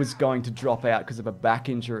he was going to drop out because of a back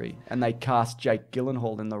injury, and they cast Jake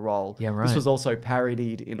Gyllenhaal in the role. Yeah, right. This was also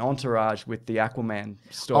parodied in Entourage with the Aquaman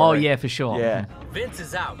story. Oh, yeah, for sure. Yeah. Vince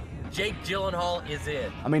is out. Jake Gyllenhaal is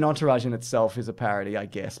in. I mean, Entourage in itself is a parody, I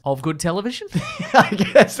guess. Of good television? I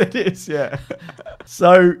guess it is, yeah.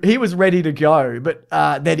 So he was ready to go, but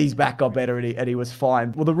then his back got better and he was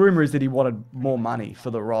fine. Well, the rumor is that he wanted more money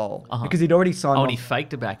for the role because he'd already signed Oh, on. and he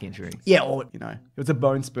faked a back injury. Yeah, or, you know, it was a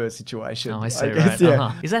bone spur situation. Oh, I see, guess, right.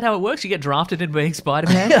 yeah. Is that how it works? You get drafted in being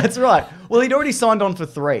Spider-Man? Yeah, that's right. Well, he'd already signed on for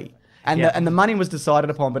 3. And, Yeah. the money was decided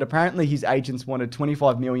upon, but apparently his agents wanted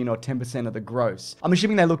 25 million or 10% of the gross. I'm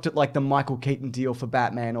assuming they looked at like the Michael Keaton deal for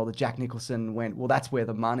Batman or the Jack Nicholson and went, well, that's where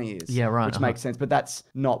the money is. Yeah, right, Which makes sense, but that's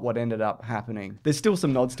not what ended up happening. There's still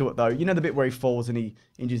some nods to it though. You know the bit where he falls and he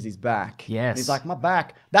injures his back? Yes. And he's like, my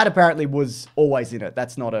back. That apparently was always in it.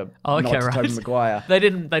 That's not a nod to right. Tobey Maguire. They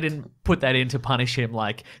didn't put that in to punish him.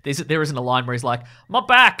 Like there isn't a line where he's like, my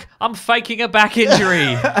back, I'm faking a back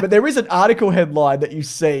injury. But there is an article headline that you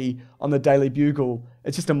see on the Daily Bugle.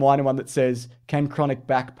 It's just a minor one that says, can chronic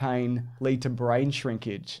back pain lead to brain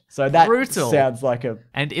shrinkage? So that Brutal. sounds like a...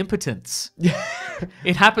 And impotence.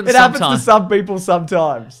 It happens It happens sometimes. to some people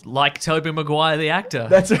sometimes. Like Tobey Maguire, the actor.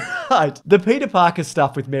 That's right. The Peter Parker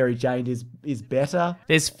stuff with Mary Jane is better.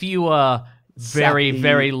 There's fewer very, Sappy.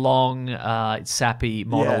 very long, sappy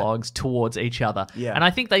monologues towards each other. Yeah. And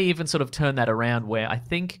I think they even sort of turn that around where I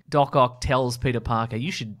think Doc Ock tells Peter Parker,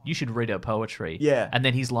 you should read her poetry. Yeah. And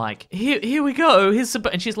then he's like, here we go. Here's some,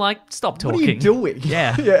 and she's like, stop talking. What are you doing?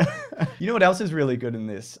 Yeah. Yeah. You know what else is really good in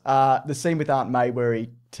this? The scene with Aunt May where he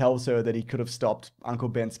tells her that he could have stopped Uncle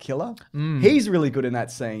Ben's killer. He's really good in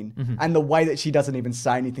that scene. And the way that she doesn't even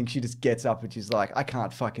say anything, she just gets up and she's like, I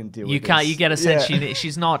can't fucking deal with this. You get a sense Yeah.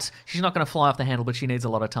 she's not going to fly off the handle, but she needs a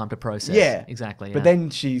lot of time to process. Yeah. Exactly. But yeah. then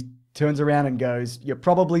she turns around and goes, you're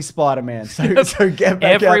probably Spider-Man, so get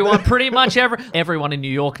back everyone, out there. pretty much everyone in New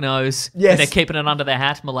York knows. Yes. And they're keeping it under their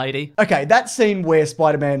hat, milady. Okay, that scene where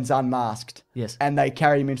Spider-Man's unmasked. Yes. And they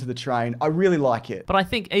carry him into the train. I really like it. But I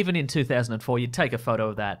think even in 2004, you'd take a photo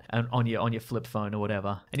of that on your flip phone or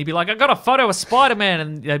whatever, and you'd be like, "I got a photo of Spider-Man,"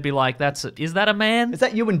 and they'd be like, is that a man?" Is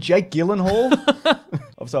that you and Jake Gyllenhaal?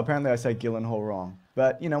 So apparently I say Gyllenhaal wrong.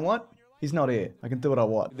 But you know what? He's not here. I can do what I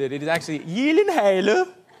want. It is actually Gyllenhaal.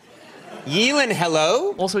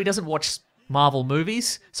 Gyllenhaal. Also, he doesn't watch Marvel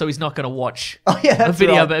movies, so he's not going to watch Yeah, a that's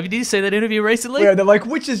video. right. But did you see that interview recently? Yeah, they're like,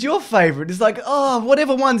 which is your favorite? It's like, oh,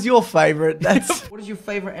 whatever one's your favorite. That's What is your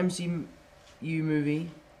favorite MCU movie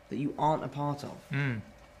that you aren't a part of?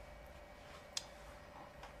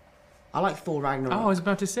 I like Thor Ragnarok. Oh, I was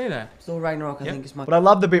about to say that. Thor Ragnarok, I think, is my... But I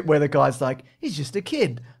love the bit where the guy's like, he's just a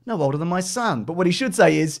kid, no older than my son. But what he should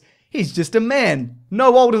say is, he's just a man,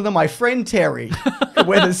 no older than my friend Terry.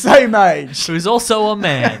 We're the same age. Who's also a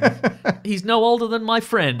man. He's no older than my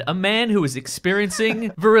friend, a man who is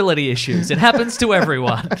experiencing virility issues. It happens to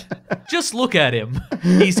everyone. Just look at him.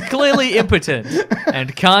 He's clearly impotent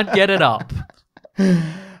and can't get it up.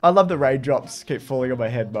 I love the raindrops keep falling on my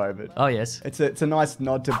head moment. Oh, yes. It's a nice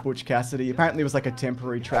nod to Butch Cassidy. Apparently it was like a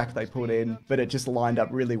temporary track they put in, but it just lined up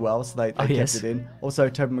really well, so they kept yes. it in. Also,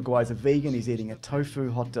 Tobey Maguire's a vegan. He's eating a tofu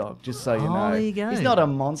hot dog, just so you know. there you go. He's not a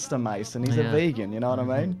monster, Mason. He's a vegan, you know what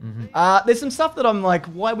I mean? Mm-hmm. There's some stuff that I'm like,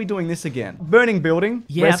 why are we doing this again? Burning building.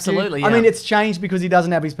 Yeah, rescue. absolutely, I mean, yeah. it's changed because he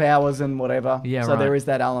doesn't have his powers and whatever. Yeah, so right. there is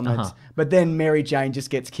that element. Uh-huh. But then Mary Jane just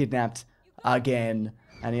gets kidnapped again.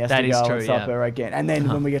 And he has That to is go true, and stop yeah. her again. And then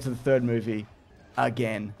when we get to the third movie,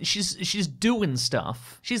 again. She's doing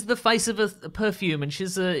stuff. She's the face of a perfume, and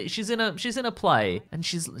she's in a play, and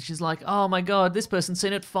she's like, oh my god, this person's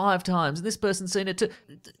seen it 5 times, and this person's seen it too.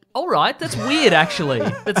 All right, that's weird actually.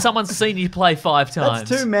 That someone's seen you play 5 times.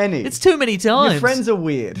 That's too many. It's too many times. Your friends are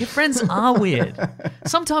weird. Your friends are weird.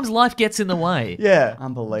 Sometimes life gets in the way. Yeah,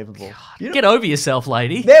 unbelievable. You know- Get over yourself,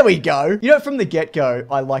 lady. There we go. You know, from the get-go,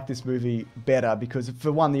 I like this movie better because,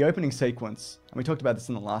 for one, the opening sequence, and we talked about this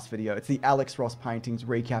in the last video, it's the Alex Ross paintings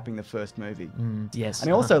recapping the first movie. Yes. And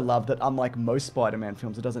I also love that, unlike most Spider-Man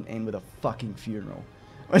films, it doesn't end with a fucking funeral.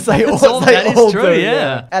 Which they That's all, all- they that is all true, do,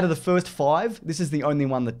 yeah. Out of the first 5, this is the only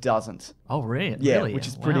one that doesn't. Oh, really? Yeah, Really? which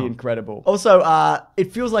is pretty Wow. incredible. Also,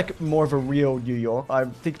 it feels like more of a real New York. I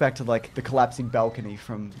think back to like the collapsing balcony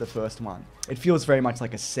from the first one. It feels very much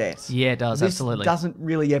like a set. Yeah, it does, This absolutely. doesn't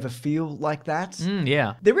really ever feel like that.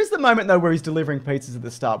 Yeah. There is the moment though where he's delivering pizzas at the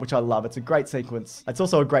start, which I love. It's a great sequence. It's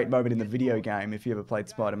also a great moment in the video game if you ever played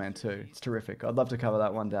Spider-Man 2. It's terrific. I'd love to cover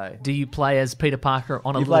that one day. Do you play as Peter Parker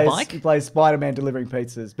on a You little play, bike? you play Spider-Man delivering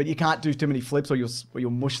pizzas, but you can't do too many flips or you'll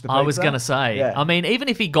mush the pizza. I was going to say. Yeah. I mean, even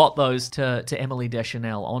if he got those to Emily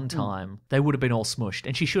Deschanel on time, they would have been all smushed,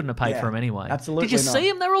 and she shouldn't have paid Yeah, for them anyway. absolutely Did you not. see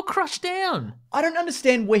him? They're all crushed down. I don't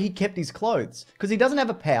understand where he kept his clothes. clothes? Because he doesn't have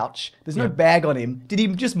a pouch. There's no bag on him. Did he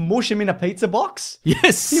just mush him in a pizza box?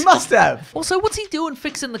 Yes. He must have. Also, what's he doing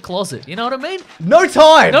fixing the closet? You know what I mean? No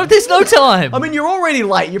time. No, there's no time. I mean, you're already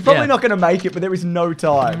late. You're probably not going to make it, but there is no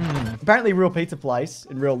time. Apparently, real pizza place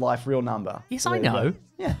in real life, real number. Yes, There I you know. go.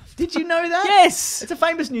 Yeah. Did you know that? Yes. It's a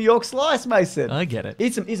famous New York slice, Mason. I get it.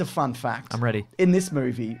 Here's a fun fact. I'm ready. In this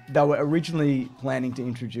movie, they were originally planning to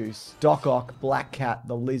introduce Doc Ock, Black Cat,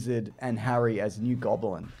 the Lizard, and Harry as New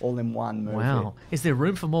Goblin, all in one movie. Wow. Is there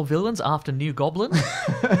room for more villains after New Goblin?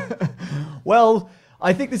 Well,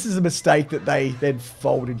 I think this is a mistake that they then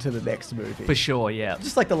fold into the next movie. For sure, yeah.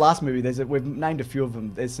 Just like the last movie, we've named a few of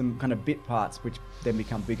them. There's some kind of bit parts which then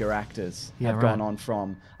become bigger actors have gone on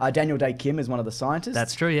from. Daniel Day Kim is one of the scientists.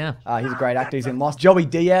 That's true, yeah. He's a great actor. He's in Lost. Joey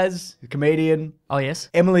Diaz, the comedian. Oh, yes.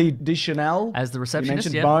 Emily Deschanel. As the receptionist,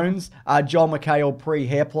 You mentioned Bones. Joel McHale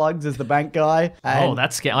pre-hair plugs as the bank guy. Oh,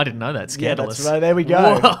 that's I didn't know that. Scandalous. Yeah, that's right. There we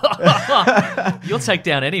go. You'll take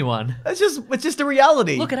down anyone. It's just a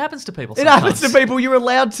reality. Look, it happens to people It sometimes. happens to people. You're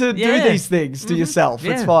allowed to do Yeah. these things to yourself.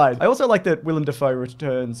 It's Yeah. fine. I also like that Willem Dafoe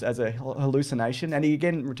returns as a hallucination, and he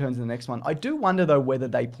again returns in the next one. I do wonder, though, whether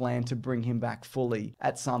they plan to bring him back fully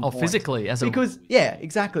at some point. Physically, yeah,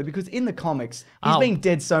 exactly. Because in the comics, he's been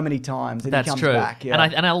dead so many times, and he comes back. Yeah.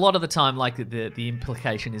 And a lot of the time, like the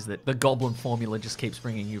implication is that the Goblin formula just keeps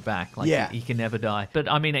bringing you back. Like he can never die. But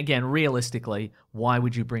I mean, again, realistically, why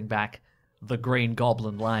would you bring back the Green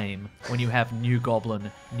Goblin lame when you have New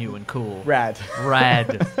Goblin new and cool? Rad.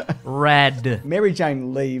 Mary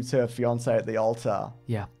Jane leaves her fiance at the altar.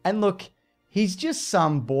 Yeah. And look, he's just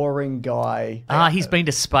some boring guy. He's been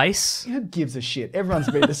to space. Who gives a shit? Everyone's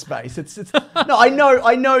been to space. No,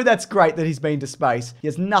 I know that's great that he's been to space. He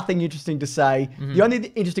has nothing interesting to say. The only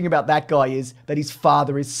interesting about that guy is that his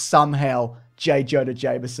father is somehow J. Jonah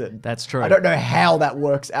Jameson. That's true. I don't know how that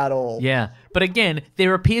works at all. Yeah. But again,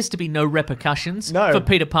 there appears to be no repercussions for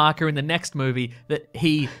Peter Parker in the next movie that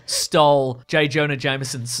he stole J. Jonah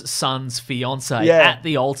Jameson's son's fiance at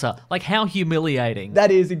the altar. Like, how humiliating.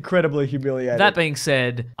 That is incredibly humiliating. That being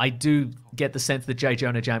said, I do get the sense that J.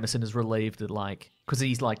 Jonah Jameson is relieved that, like, because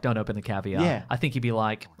he's like, don't open the caviar. Yeah. I think he'd be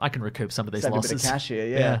like, I can recoup some of these Save losses. a bit of cash here,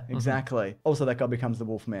 yeah. Exactly. Also, that guy becomes the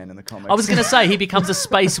Wolfman in the comics. I was going to say, he becomes a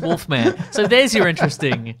space Wolfman. So there's your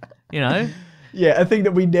interesting, Yeah, a thing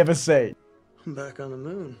that we never see. I'm back on the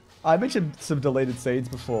moon. I mentioned some deleted scenes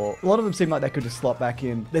before. A lot of them seem like they could just slot back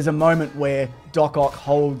in. There's a moment where Doc Ock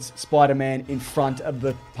holds Spider-Man in front of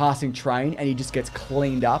the passing train and he just gets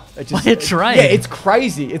cleaned up. By a train? Yeah, it's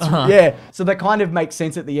crazy. Yeah. So that kind of makes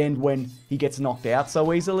sense at the end when he gets knocked out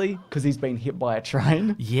so easily because he's been hit by a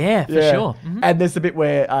train. Yeah, for sure. Mm-hmm. And there's the bit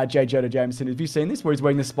where J. Jonah Jameson, have you seen this? Where he's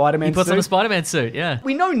wearing the Spider-Man suit? He puts on the Spider-Man suit, yeah.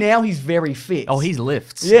 We know now he's very fit. Oh, he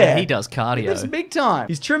lifts. Yeah. And he does cardio. He lifts big time.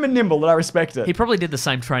 He's trim and nimble, and I respect it. He probably did the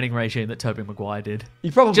same training regime that Tobey Maguire did.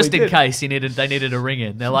 He probably Just in did. case they needed a ring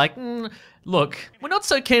in. They're like, look, we're not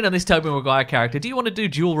so keen on this Tobey Maguire character. Do you want to do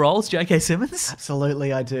dual roles, J.K. Simmons?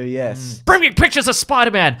 Absolutely, I do, yes. Bring me pictures of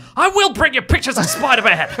Spider-Man. I will bring you pictures of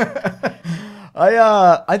Spider-Man.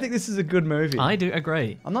 I think this is a good movie. I do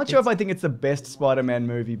agree. I'm not sure if I think it's the best Spider-Man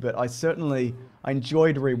movie, but I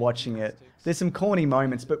enjoyed rewatching it. There's some corny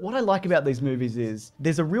moments, but what I like about these movies is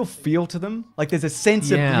there's a real feel to them. Like there's a sense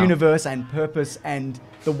of universe and purpose and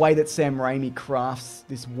the way that Sam Raimi crafts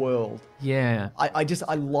this world. Yeah. I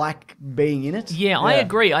like being in it. Yeah, I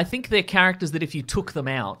agree. I think they're characters that if you took them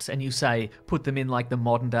out and you say, put them in like the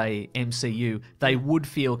modern day MCU, they would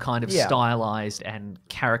feel kind of stylized and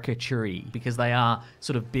caricature-y because they are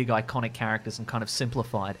sort of big iconic characters and kind of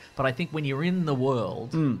simplified. But I think when you're in the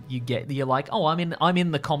world, you're like, oh, I'm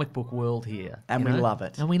in the comic book world here. And we love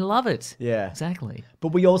it. And we love it. Yeah. Exactly. But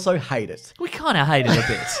we also hate it. We kind of hate it a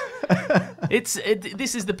bit.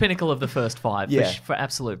 This is the pinnacle of the first five. Yeah. For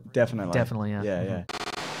absolute. Definitely. Definitely, yeah. Yeah.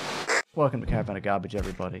 Welcome to Caravan of Garbage,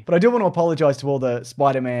 everybody. But I do want to apologise to all the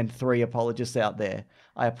Spider-Man 3 apologists out there.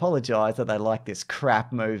 I apologise that they like this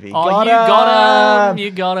crap movie. Oh, you got him!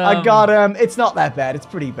 You got him! I got him. It's not that bad. It's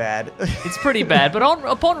pretty bad. It's pretty bad, but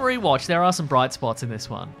upon rewatch, there are some bright spots in this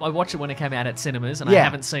one. I watched it when it came out at cinemas, and I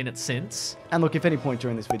haven't seen it since. And look, if any point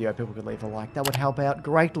during this video people could leave a like, that would help out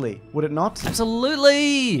greatly, would it not?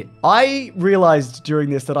 Absolutely! I realised during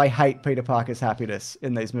this that I hate Peter Parker's happiness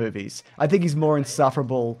in these movies. I think he's more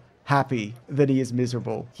insufferable happy than he is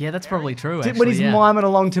miserable. Yeah, that's probably true, actually. When he's miming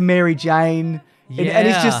along to Mary Jane... Yeah. And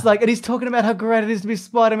he's just like, and he's talking about how great it is to be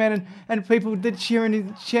Spider-Man and people that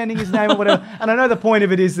chanting his name or whatever. And I know the point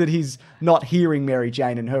of it is that he's not hearing Mary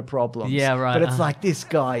Jane and her problems. Yeah, right. But it's like, this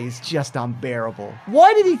guy is just unbearable.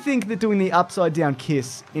 Why did he think that doing the upside down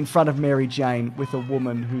kiss in front of Mary Jane with a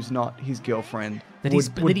woman who's not his girlfriend that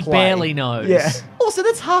would he play? barely knows? Yeah. Also,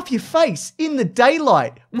 that's half your face in the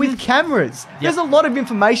daylight with cameras. There's a lot of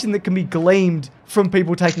information that can be gleaned from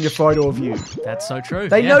people taking a photo of you. That's so true.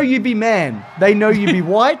 They know you be man. They know you be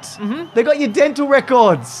white. They got your dental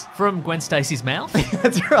records. From Gwen Stacy's mouth.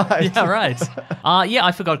 That's right. Yeah, right.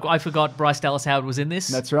 I forgot Bryce Dallas Howard was in this.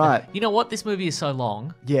 That's right. You know what? This movie is so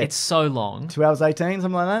long. Yeah. It's so long. 2 hours 18,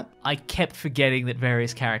 something like that. I kept forgetting that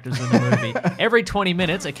various characters were in the movie. Every 20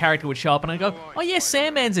 minutes, a character would show up and I'd go, oh yeah,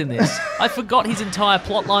 Sandman's in this. I forgot his entire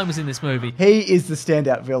plot line was in this movie. He is the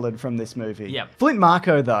standout villain from this movie. Yep. Flint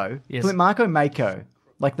Marko, though. Yes. Flint Marko Mako.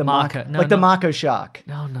 Like the Marko. Marko. The Marko shark.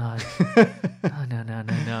 No. No.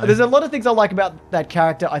 There's a lot of things I like about that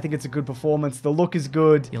character. I think it's a good performance. The look is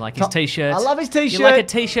good. You like his t-shirt. I love his t-shirt. You like a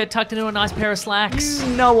t-shirt tucked into a nice pair of slacks.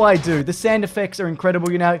 You know I do. The sound effects are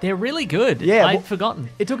incredible, you know. They're really good. Yeah, I'd forgotten.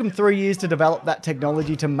 It took him 3 years to develop that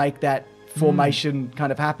technology to make that formation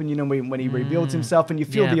kind of happen, you know, when he rebuilds himself and you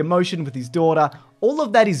feel the emotion with his daughter. All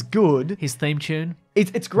of that is good. His theme tune.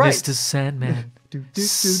 It's great. Mr. Sandman.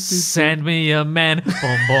 Send me a man.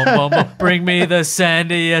 Boom, boom, boom, boom. Bring me the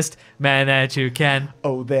sandiest man that you can.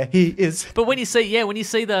 Oh, there he is. But when you see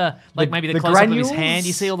the maybe the close up of his hand,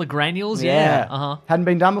 you see all the granules. Yeah. Hadn't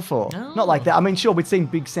been done before. Oh. Not like that. I mean, sure, we'd seen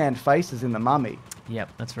big sand faces in The Mummy.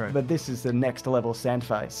 Yep, that's right. But this is the next level sand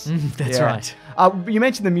face. That's right. You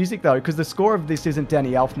mentioned the music, though, because the score of this isn't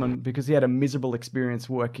Danny Elfman because he had a miserable experience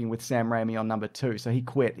working with Sam Raimi on number 2. So he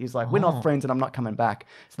quit. He's like, we're not friends and I'm not coming back.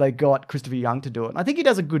 So they got Christopher Young to do it. And I think he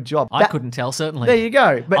does a good job. I couldn't tell, certainly. There you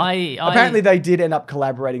go. But I apparently they did end up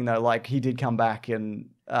collaborating, though. Like, he did come back and...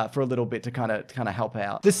 for a little bit to kind of help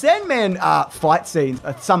out. The Sandman fight scenes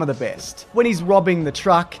are some of the best. When he's robbing the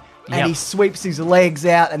truck and he sweeps his legs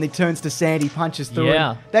out and he turns to sand, he punches through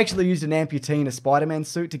it. They actually used an amputee in a Spider-Man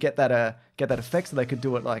suit to get that effect, so they could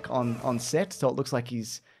do it like on set, so it looks like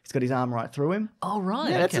he's got his arm right through him. Oh, right.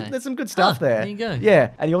 Yeah, okay. there's some good stuff there. There you go. Yeah,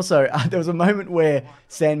 and he also, there was a moment where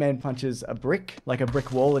Sandman punches a brick, like a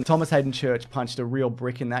brick wall, and Thomas Hayden Church punched a real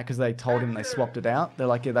brick in that because they told him they swapped it out. They're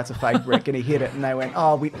like, yeah, that's a fake brick, and he hit it, and they went,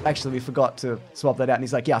 oh, we forgot to swap that out, and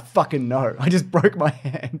he's like, yeah, fucking no, I just broke my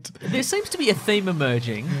hand. There seems to be a theme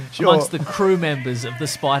emerging amongst the crew members of the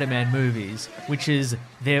Spider-Man movies, which is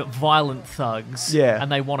they're violent thugs,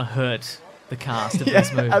 and they want to hurt the cast of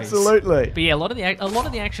these movies. Absolutely. But yeah, a lot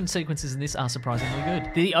of the action sequences in this are surprisingly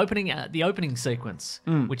good. The opening sequence,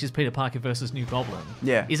 which is Peter Parker versus New Goblin,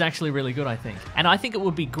 is actually really good, I think. And I think it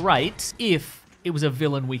would be great if it was a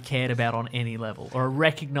villain we cared about on any level, or a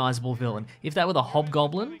recognizable villain. If that were the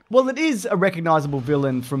Hobgoblin... Well, it is a recognizable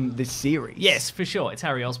villain from this series. Yes, for sure. It's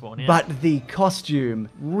Harry Osborn, yeah. But the costume,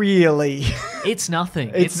 really... It's nothing.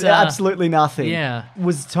 It's absolutely nothing. Yeah.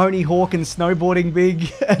 Was Tony Hawk and snowboarding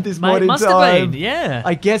big at this point in time? Must have been, yeah.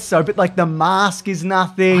 I guess so, but like the mask is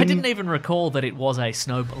nothing. I didn't even recall that it was a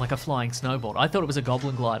flying snowboard. I thought it was a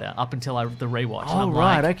goblin glider up until the rewatch. Oh,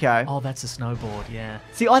 right, okay. Oh, that's a snowboard, yeah.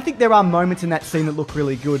 See, I think there are moments in that scene that look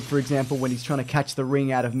really good. For example, when he's trying to catch the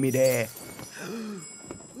ring out of midair.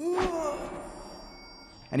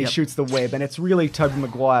 And he shoots the web, and it's really Tobey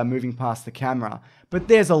Maguire moving past the camera. But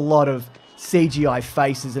there's a lot of CGI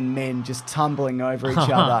faces and men just tumbling over each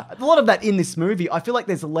other. A lot of that in this movie. I feel like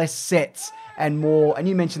there's less sets and more, and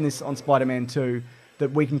you mentioned this on Spider-Man 2,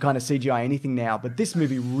 that we can kind of CGI anything now, but this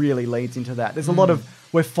movie really leads into that. There's a lot of,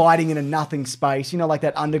 we're fighting in a nothing space, you know, like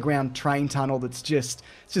that underground train tunnel that's just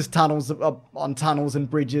tunnels on tunnels and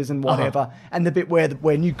bridges and whatever. And the bit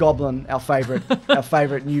where New Goblin, our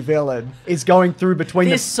favorite new villain, is going through between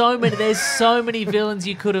there's so many villains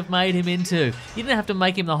you could have made him into. You didn't have to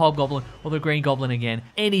make him the Hobgoblin or the Green Goblin again.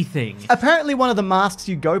 Anything. Apparently one of the masks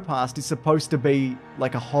you go past is supposed to be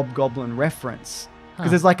like a Hobgoblin reference.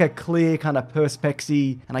 Because there's like a clear kind of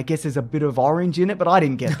perspexy, and I guess there's a bit of orange in it, but I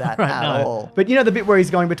didn't get that at all. But you know the bit where he's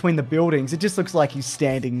going between the buildings, it just looks like he's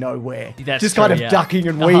standing nowhere. That's just true, kind of ducking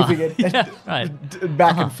and weaving it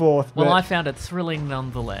back and forth. Well, I found it thrilling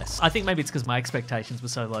nonetheless. I think maybe it's because my expectations were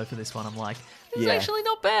so low for this one. I'm like, it's actually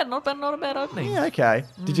not bad. Not a bad opening. Yeah, okay.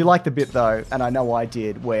 Did you like the bit, though, and I know I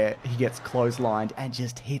did, where he gets clotheslined and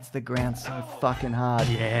just hits the ground so fucking hard?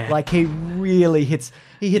 Yeah. Like, he really hits...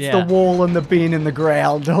 He hits the wall and the bin in the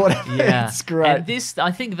ground or whatever. Yeah. It's great. And this,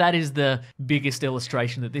 I think that is the biggest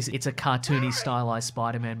illustration that it's a cartoony, stylized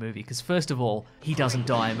Spider-Man movie. Because first of all, he doesn't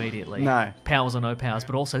die immediately. No. Powers or no powers,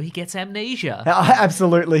 but also he gets amnesia.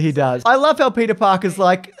 Absolutely, he does. I love how Peter Parker's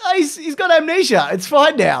like, oh, he's got amnesia. It's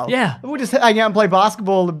fine now. Yeah. We'll just hang out and play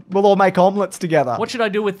basketball. We'll all make omelets together. What should I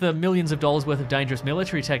do with the millions of dollars worth of dangerous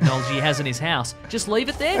military technology he has in his house? Just leave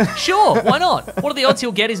it there? Sure, why not? What are the odds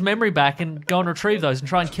he'll get his memory back and go and retrieve those and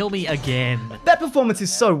try and kill me again? That performance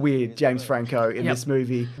is so weird, James Franco, in this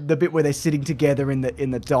movie. The bit where they're sitting together in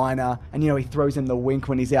the diner, and he throws him the wink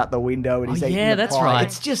when he's out the window and he's eating the that's pie.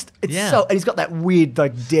 right. It's so, and he's got that weird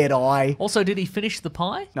dead eye. Also, did he finish the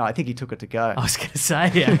pie? No, I think he took it to go. I was going to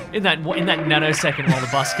say, yeah. In that nanosecond while the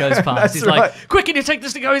bus goes past, That's he's right. like, quick, can you take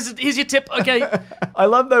this to go? Here's your tip, okay. I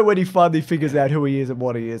love though when he finally figures out who he is and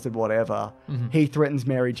what he is and whatever. He threatens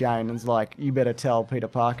Mary Jane and's like, you better tell Peter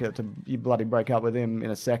Parker to you bloody break up with him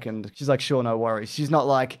in a second. She's like, sure, no worries. She's not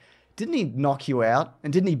like, didn't he knock you out?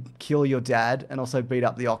 And didn't he kill your dad and also beat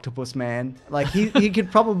up the octopus man? Like, he could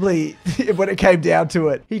probably, when it came down to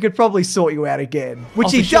it, he could probably sort you out again.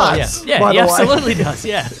 Which he does. Yeah, he absolutely does,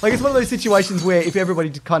 yeah. Like, it's one of those situations where if everybody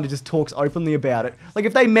kind of just talks openly about it, like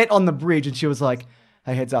if they met on the bridge and she was like,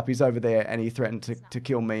 hey, heads up, he's over there and he threatened to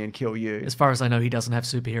kill me and kill you. As far as I know, he doesn't have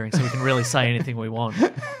super hearing, so we can really say anything we want.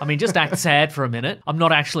 I mean, just act sad for a minute. I'm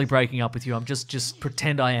not actually breaking up with you. I'm just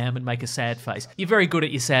pretend I am and make a sad face. You're very good at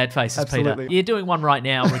your sad faces, Absolutely. Peter. You're doing one right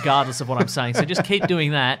now, regardless of what I'm saying. So just keep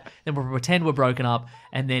doing that. Then we'll pretend we're broken up.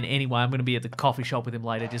 And then anyway, I'm going to be at the coffee shop with him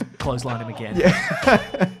later. Just clothesline him again.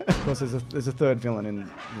 Yeah. Of course, there's a third villain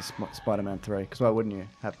in Spider-Man 3, because why wouldn't you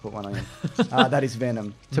have to put one in? That is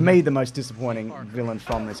Venom. To me, the most disappointing villain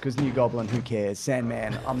from this, because New Goblin, who cares?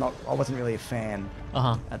 Sandman, I wasn't really a fan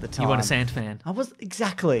at the time. You weren't a Sand fan. I was,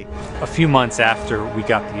 exactly. A few months after we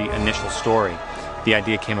got the initial story, the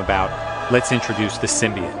idea came about, let's introduce the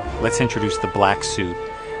symbiote. Let's introduce the black suit.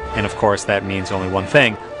 And of course, that means only one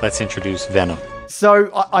thing. Let's introduce Venom.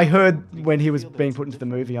 So I heard when he was being put into the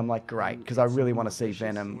movie, I'm like, great, because I really want to see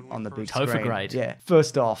Venom on the big screen. Topher grade. Yeah.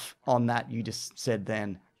 First off, on that you just said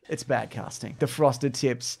then, it's bad casting. The frosted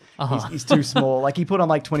tips, he's too small. Like, he put on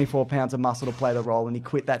like 24 pounds of muscle to play the role, and he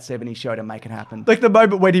quit that 70s show to make it happen. Like the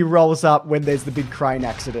moment when he rolls up when there's the big crane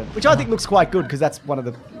accident, which I think looks quite good, because that's one of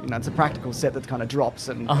the, it's a practical set that kind of drops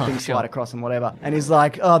and things slide across and whatever. And he's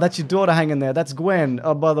like, oh, that's your daughter hanging there. That's Gwen.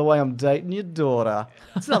 Oh, by the way, I'm dating your daughter.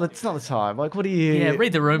 It's not the time. Like, what are you... Yeah,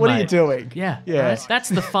 read the room, What mate. are you doing? Yeah. Yeah. Right? That's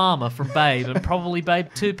the farmer from Babe, and probably Babe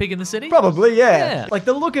 2 Pig in the City? Probably, yeah. Yeah. Like,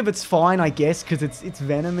 the look of it's fine, I guess, because it's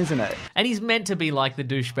Venom, isn't it? And he's meant to be like the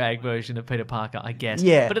douchebag version of Peter Parker, I guess.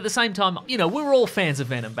 Yeah. But at the same time, we were all fans of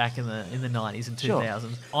Venom back in the 90s and 2000s. Sure.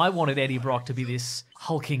 I wanted Eddie Brock to be this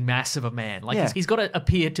hulking mass of a man. Like, Yeah. he's got to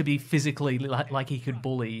appear to be physically like he could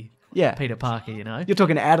bully Peter Parker, You're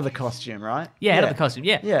talking out of the costume, right? Yeah, out of the costume,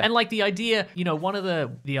 yeah. Yeah. And like the idea, one of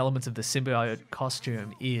the elements of the symbiote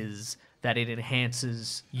costume is that it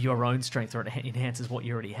enhances your own strength, or it enhances what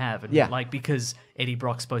you already have. And because Eddie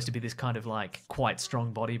Brock's supposed to be this kind of like quite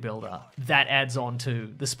strong bodybuilder, that adds on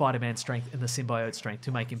to the Spider-Man strength and the symbiote strength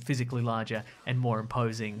to make him physically larger and more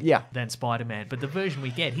imposing than Spider-Man. But the version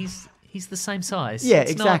we get, he's the same size. Yeah,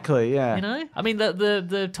 It's exactly, not, yeah. I mean,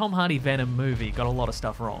 the Tom Hardy Venom movie got a lot of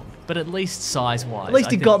stuff wrong, but at least size-wise. At least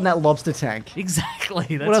I he think- got in that lobster tank.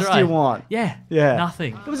 Exactly, that's What else right. do you want? Yeah, Yeah.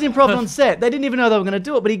 nothing. It was improv on set. They didn't even know they were going to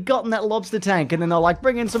do it, but he got in that lobster tank, and then they're like,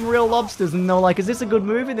 bring in some real lobsters, and they're like, is this a good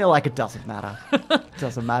movie? And they're like, it doesn't matter. It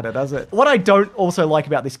doesn't matter, does it? What I don't also like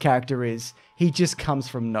about this character is he just comes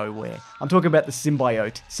from nowhere. I'm talking about the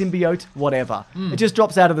symbiote, whatever. It just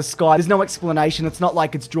drops out of the sky. There's no explanation. It's not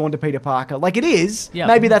like it's drawn to Peter Parker. Like, it is. Yeah.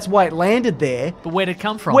 Maybe that's why it landed there. But where did it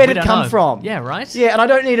come from? Where We did it don't come know. from? Yeah, right? Yeah, and I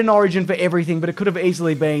don't need an origin for everything, but it could have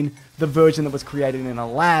easily been the version that was created in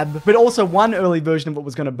a lab, but also one early version of what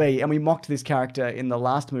was going to be, and we mocked this character in the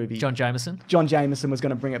last movie. John Jameson. John Jameson was going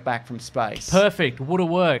to bring it back from space. Perfect. Would have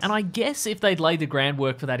worked. And I guess if they'd laid the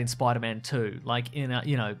groundwork for that in Spider-Man 2, like in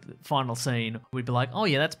a, final scene, we'd be like, oh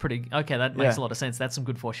yeah, that's pretty, okay, that makes a lot of sense. That's some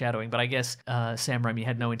good foreshadowing. But I guess Sam Raimi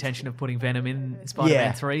had no intention of putting Venom in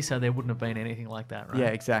Spider-Man 3, so there wouldn't have been anything like that, right? Yeah,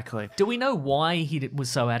 exactly. Do we know why he was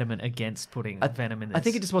so adamant against putting Venom in this? I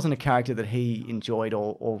think it just wasn't a character that he enjoyed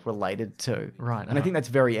or related to. Right. And I think that's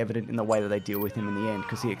very evident in the way that they deal with him in the end,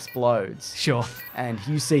 because he explodes. Sure. And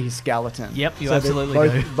you see his skeleton. Yep, you So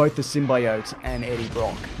absolutely do. Both the symbiote and Eddie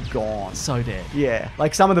Brock gone. So dead. Yeah.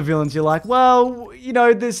 Like some of the villains, you're like, well,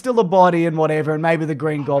 there's still a body and whatever, and maybe the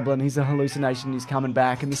Green Goblin, he's a hallucination, he's coming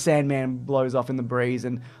back, and the Sandman blows off in the breeze,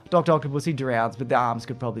 and Dr. Octopus, he drowns, but the arms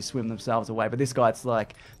could probably swim themselves away. But this guy, it's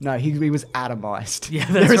like, no, he was atomized. Yeah,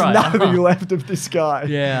 that's There is right. nothing left of this guy.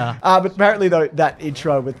 Yeah. But apparently, though, that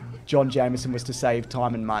intro with John Jameson was to save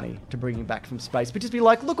time and money to bring him back from space. But just be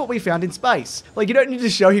like, look what we found in space. Like, you don't need to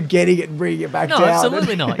show him getting it and bringing it back No, down.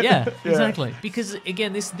 absolutely not. Yeah, exactly. Because,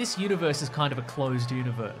 again, this universe is kind of a closed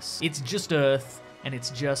universe. It's just Earth and it's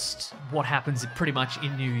just what happens pretty much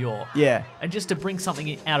in New York. Yeah. And just to bring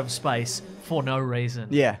something out of space for no reason.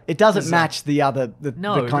 Yeah, it doesn't match the other,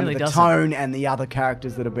 No, the it kind really of the doesn't. tone and the other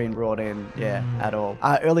characters that have been brought in, at all.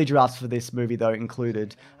 Early drafts for this movie, though,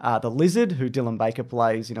 included the Lizard, who Dylan Baker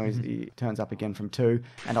plays, he turns up again from 2,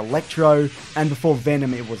 and Electro, and before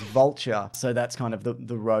Venom, it was Vulture. So that's kind of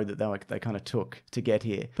the road that they kind of took to get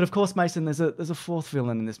here. But of course, Mason, there's a fourth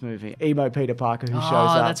villain in this movie, Emo Peter Parker, who shows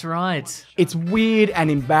up. Oh, that's right. It's weird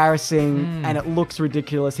and embarrassing, and it looks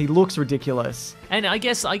ridiculous. He looks ridiculous. And I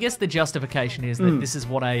guess the justification is that this is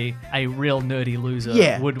what a real nerdy loser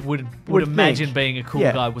would imagine think. being a cool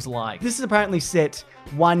guy was like. This is apparently set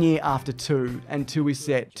 1 year after 2, and 2 is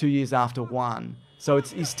set 2 years after 1. So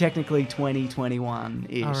it's technically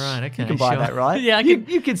 2021-ish. All right, okay, You can buy sure. that, right? Yeah,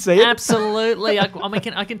 you can see it. Absolutely. I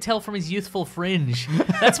can tell from his youthful fringe.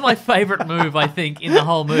 That's my favorite move, I think, in the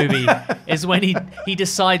whole movie, is when he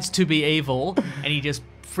decides to be evil and he just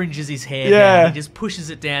fringes his hair down. He just pushes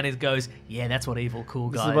it down and goes, yeah, that's what evil cool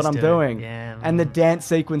guys do. This is what I'm doing. Yeah. And the dance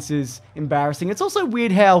sequence is embarrassing. It's also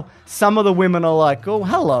weird how some of the women are like, oh,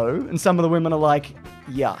 hello, and some of the women are like,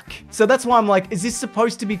 yuck. So that's why I'm like, is this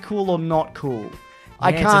supposed to be cool or not cool? I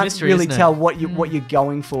it's a can't mystery, really isn't it? tell what you're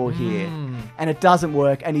going for here. And it doesn't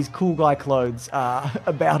work, and his cool guy clothes are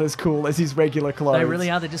about as cool as his regular clothes. They really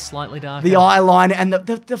are. They're just slightly darker. The eyeliner and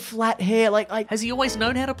the flat hair, Has he always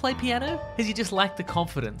known how to play piano? Has he just lacked the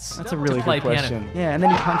confidence that's a really to play good question. piano? Yeah, and then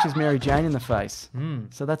he punches Mary Jane in the face.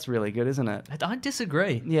 So that's really good, isn't it? I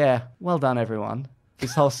disagree. Yeah, well done, everyone.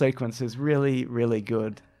 This whole sequence is really, really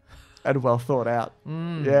good and well thought out.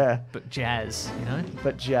 Yeah. But jazz,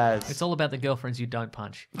 But jazz. It's all about the girlfriends you don't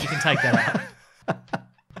punch. You can take that out.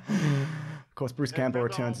 Of course, Bruce Campbell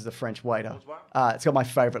returns as a French waiter. It's got my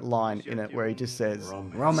favourite line in it where he just says,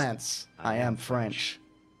 Romance, I am French.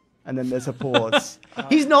 And then there's a pause.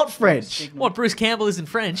 He's not French. What, Bruce Campbell isn't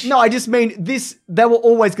French? No, I just mean they were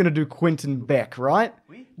always going to do Quentin Beck, right?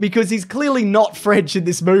 Because he's clearly not French in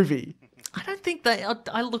this movie. I don't think they.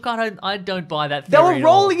 I don't buy that They theory were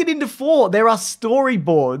rolling it into 4. There are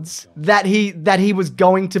storyboards that he was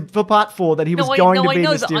going to, for part 4, that he was going to be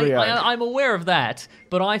Mysterio. I'm aware of that,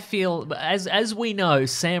 but I feel, as we know,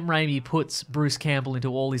 Sam Raimi puts Bruce Campbell into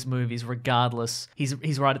all his movies regardless.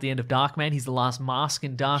 He's right at the end of Darkman. He's the last mask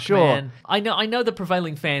in Darkman. I know the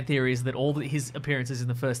prevailing fan theory is that all his appearances in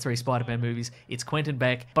the first 3 Spider-Man movies, it's Quentin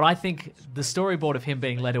Beck, but I think the storyboard of him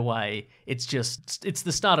being led away, it's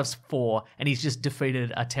the start of 4, and he's just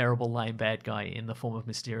defeated a terrible, lame bad guy in the form of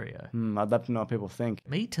Mysterio. I'd love to know what people think.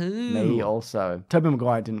 Me too. Me also. Tobey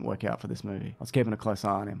Maguire didn't work out for this movie. I was keeping a close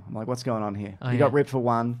eye on him. I'm like, what's going on here? He got ripped for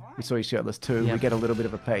 1. We saw you shirtless 2. Yep. We get a little bit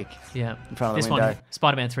of a peek Yeah. in front of This the window. one,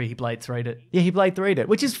 Spider-Man 3, he Blade 3'd it. Yeah, he Blade 3'd it,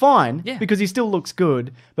 which is fine because he still looks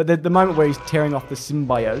good. But the moment where he's tearing off the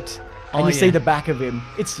symbiote and you see the back of him,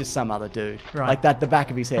 it's just some other dude. Right. Like that, the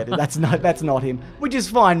back of his head. That's not him, which is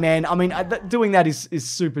fine, man. I mean, doing that is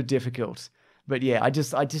super difficult. But yeah, I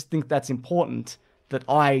just think that's important that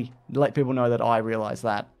I let people know that I realize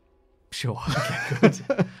that. Sure. Okay,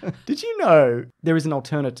 good. Did you know there is an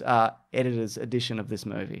alternate editor's edition of this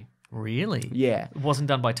movie? Really? Yeah. It wasn't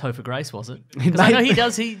done by Topher Grace, was it? Because I know he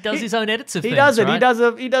does his own edits of things, He does it.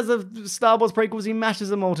 right? He does a Star Wars prequels. He mashes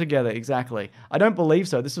them all together. Exactly. I don't believe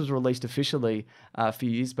so. This was released officially a few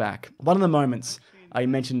years back. One of the moments I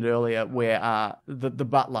mentioned it earlier where the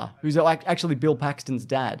butler, who's actually Bill Paxton's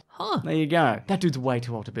dad. Huh. There you go. That dude's way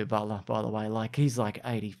too old to be a butler, by the way. Like, he's like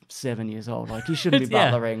 87 years old. Like, he shouldn't be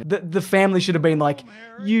Yeah. butlering. The family should have been like,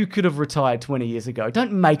 you could have retired 20 years ago.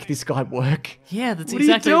 Don't make this guy work. Yeah, that's What are you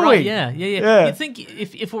exactly doing? right. Yeah. Yeah. You'd think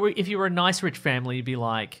if you were a nice rich family, you'd be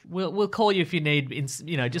like, we'll call you if you need,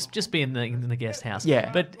 just be in the guest house. Yeah.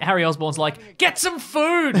 But Harry Osborn's like, get some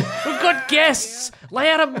food. We've got guests. Lay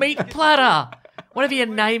out a meat platter. Whatever your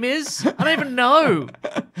name is, I don't even know.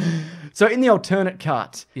 So in the alternate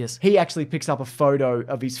cut, Yes. he actually picks up a photo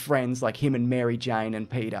of his friends, like him and Mary Jane and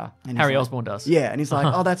Peter. And he's Harry like- Osborn does. Yeah, and he's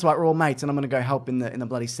like, oh, that's right, we're all mates, and I'm going to go help in the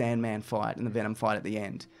bloody Sandman fight, in the Venom fight at the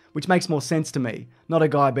end. Which makes more sense to me. Not a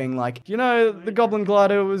guy being like, the Goblin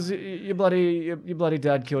Glider was your bloody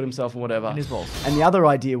dad killed himself or whatever. In his balls. And the other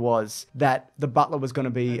idea was that the butler was going to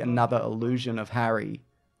be another illusion of Harry,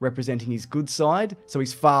 representing his good side. So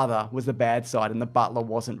his father was the bad side and the butler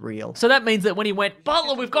wasn't real. So that means that when he went,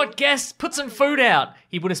 Butler, we've got guests, put some food out,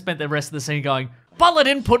 he would have spent the rest of the scene going, Butler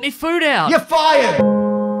didn't put any food out. You're fired!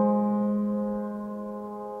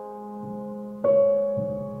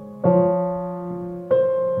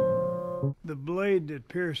 The blade that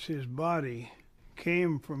pierced his body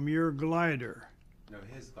came from your glider. No,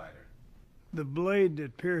 his glider. The blade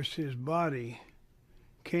that pierced his body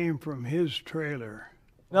came from his trailer.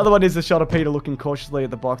 Another one is the shot of Peter looking cautiously at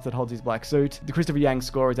the box that holds his black suit. The Christopher Yang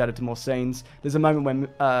score is added to more scenes. There's a moment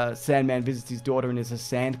when Sandman visits his daughter and there's a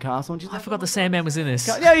sand castle. And she's I forgot the Sandman was in this.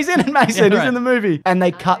 yeah, he's in it, Mason. Yeah, He's in the movie. And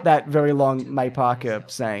they cut that very long May Parker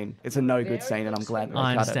scene. It's a no good scene, and I'm glad that they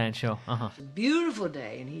I cut understand, sure. Beautiful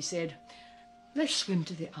day, and he said, let's swim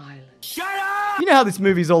to the island. Shut up! You know how this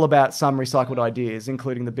movie's all about some recycled ideas,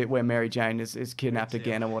 including the bit where Mary Jane is kidnapped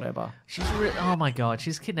again or whatever. Oh my god,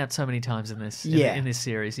 she's kidnapped so many times in this in this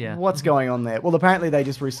series, yeah. What's going on there? Well, apparently they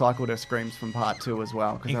just recycled her screams from part 2 as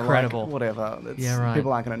well. Incredible. Like, whatever. Yeah, right.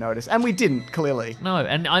 People aren't going to notice. And we didn't, clearly. No,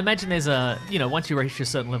 and I imagine there's a, once you reach a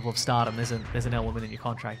certain level of stardom, there's an element in your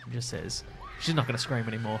contract that just says, she's not going to scream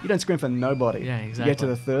anymore. You don't scream for nobody. Yeah, exactly. You get to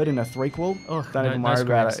the third in a threequel, don't even no worry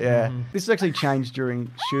about it. Yeah. Mm-hmm. This was actually changed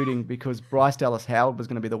during shooting because Bryce Dallas Howard was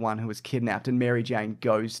going to be the one who was kidnapped, and Mary Jane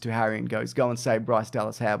goes to Harry and goes, go and save Bryce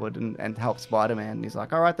Dallas Howard and help Spider-Man. And he's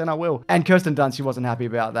like, all right, then I will. And Kirsten Dunst, she wasn't happy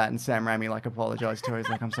about that, and Sam Raimi apologized to her. He's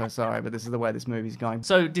like, I'm so sorry, but this is the way this movie's going.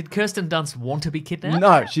 So did Kirsten Dunst want to be kidnapped?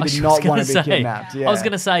 No, she did not want to be kidnapped. Yeah. I was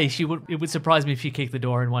going to say, it would surprise me if she kicked the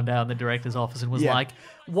door in one day on the director's office and was like,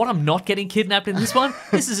 what, I'm not getting kidnapped in this one?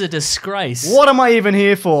 This is a disgrace. What am I even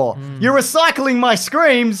here for? You're recycling my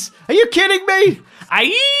screams. Are you kidding me?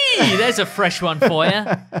 Aye, there's a fresh one for you.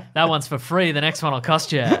 That one's for free. The next one will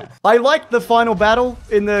cost you. I liked the final battle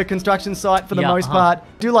in the construction site for the most part.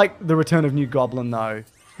 Do like the return of New Goblin though.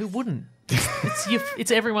 Who wouldn't?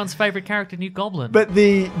 It's everyone's favorite character, New Goblin. But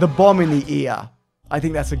the bomb in the ear, I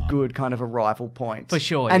think that's a good kind of arrival point. For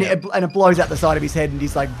sure, and it blows out the side of his head and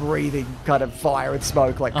he's like breathing kind of fire and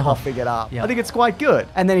smoke, like coughing it up. I think it's quite good.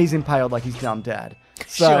 And then he's impaled like his dumb dad.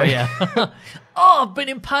 So, sure, yeah. Oh, I've been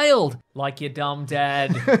impaled like your dumb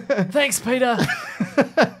dad. Thanks, Peter.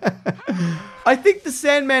 I think the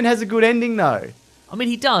Sandman has a good ending though. I mean,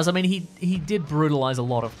 he does. I mean, he did brutalize a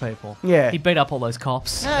lot of people. Yeah. He beat up all those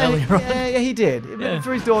cops earlier on. Yeah, he did.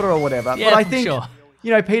 For his daughter or whatever. Yeah, but I think... sure.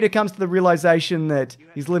 Peter comes to the realization that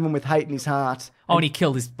he's living with hate in his heart. Oh, and he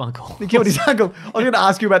killed his uncle. He killed his uncle. I was going to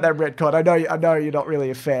ask you about that retcon. I know you're not really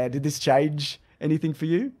a fan. Did this change anything for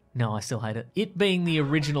you? No, I still hate it. It being the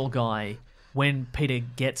original guy, when Peter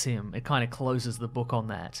gets him, it kind of closes the book on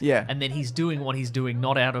that. Yeah. And then he's doing what he's doing,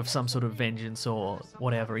 not out of some sort of vengeance or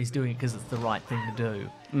whatever. He's doing it because it's the right thing to do.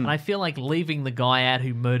 And I feel like leaving the guy out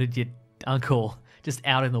who murdered your uncle just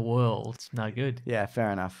out in the world, it's no good. Yeah,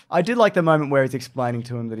 fair enough. I did like the moment where he's explaining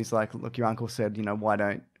to him that he's like, look, your uncle said, why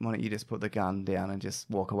don't you just put the gun down and just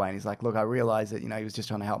walk away? And he's like, look, I realize that, he was just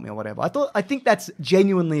trying to help me or whatever. I think that's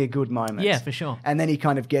genuinely a good moment. Yeah, for sure. And then he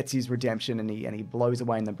kind of gets his redemption and he blows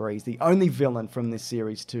away in the breeze. The only villain from this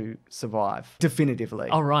series to survive, definitively.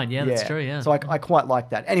 Oh, right. Yeah, that's true, yeah. So I quite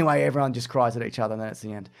like that. Anyway, everyone just cries at each other and then it's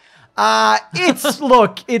the end.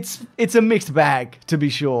 It's a mixed bag, to be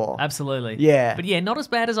sure. Absolutely. Yeah. But yeah, not as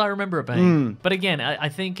bad as I remember it being. But again, I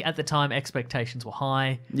think at the time expectations were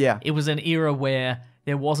high. Yeah. It was an era where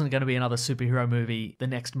there wasn't going to be another superhero movie the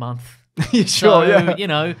next month. Sure, so, yeah.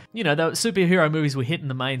 The superhero movies were hitting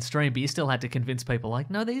the mainstream, but you still had to convince people like,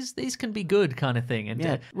 no, these can be good kind of thing.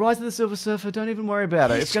 And Rise of the Silver Surfer, don't even worry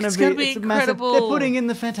about it. It's going to be incredible. They're putting in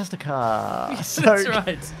the Fantastic Car. That's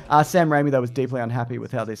right. Sam Raimi, though, was deeply unhappy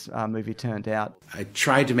with how this movie turned out. I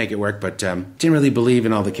tried to make it work, but didn't really believe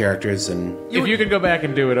in all the characters. And if you could go back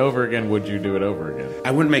and do it over again, would you do it over again?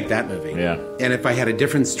 I wouldn't make that movie. Yeah. And if I had a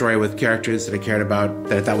different story with characters that I cared about,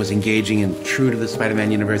 that I thought was engaging and true to the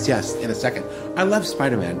Spider-Man universe, yes, in a second. I love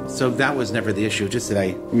Spider-Man, so that was never the issue. Just that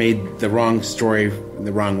I made the wrong story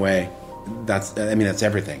the wrong way. That's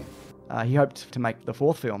everything. He hoped to make the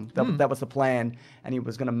fourth film. That was the plan, and he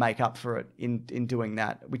was going to make up for it in doing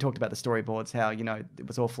that. We talked about the storyboards, how, it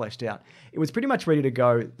was all fleshed out. It was pretty much ready to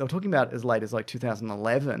go. They were talking about as late as like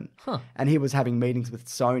 2011, and he was having meetings with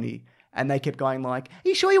Sony. And they kept going like, are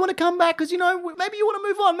you sure you want to come back? Because, maybe you want to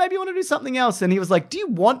move on. Maybe you want to do something else. And he was like, do you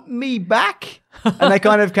want me back? And they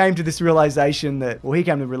kind of came to this realization he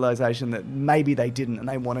came to the realization that maybe they didn't and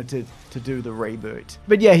they wanted to do the reboot.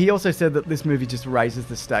 But yeah, he also said that this movie just raises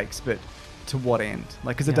the stakes, but to what end?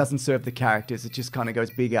 Because it doesn't serve the characters. It just kind of goes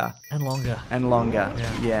bigger. And longer. And longer.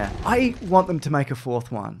 Yeah. I want them to make a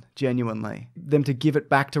fourth one, genuinely. Them to give it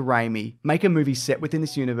back to Raimi. Make a movie set within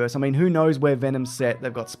this universe. I mean, who knows where Venom's set?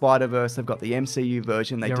 They've got Spider-Verse. They've got the MCU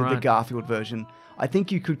version. They did the Garfield version. I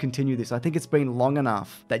think you could continue this. I think it's been long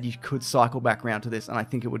enough that you could cycle back around to this, and I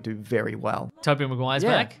think it would do very well. Tobey Maguire's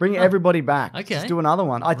back? Bring everybody back. Okay. Just do another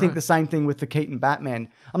one. I think the same thing with the Keaton Batman.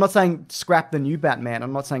 I'm not saying scrap the new Batman.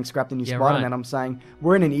 I'm not saying scrap the new Spider-Man. right. I'm saying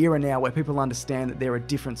we're in an era now where people understand that there are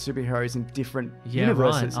different superheroes in different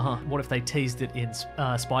universes. Right. What if they teased it in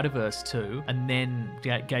Spider-Verse 2 and then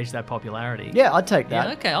gauge that popularity? Yeah, I'd take that.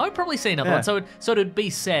 Yeah, okay. I would probably see another one. So it'd be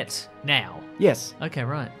set now. Yes. Okay,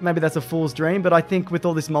 right. Maybe that's a fool's dream, but I think with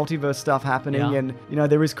all this multiverse stuff happening and, you know,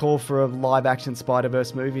 there is call for a live-action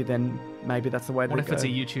Spider-Verse movie, then maybe that's the way to go. What if it's a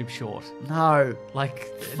YouTube short? No.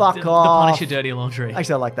 Like, fuck the off. Punisher Dirty Laundry.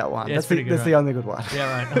 Actually, I like that one. Yeah, that's pretty good, that's the only good one.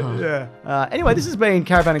 Yeah, right. Yeah. Anyway, this has been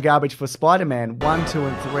Caravan of Garbage for Spider-Man 1, 2,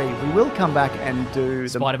 and 3. We will come back and do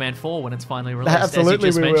Spider-Man 4 when it's finally released. Absolutely,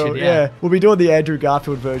 as you just we will. mentioned, yeah. We'll be doing the Andrew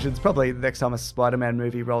Garfield versions probably the next time a Spider-Man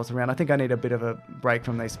movie rolls around. I think I need a bit of a break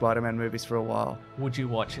from these Spider-Man movies for a while. Would you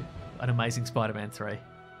watch An Amazing Spider-Man 3?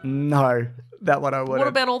 No, that one I wouldn't. What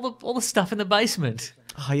about all the stuff in the basement?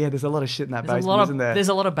 Oh yeah, there's a lot of shit in that basement, isn't there? There's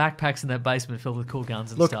a lot of backpacks in that basement filled with cool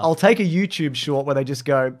guns and Look, stuff. I'll take a YouTube short where they just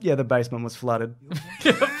go, yeah, the basement was flooded.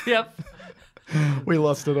 Yep. We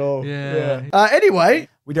lost it all. Yeah. Anyway,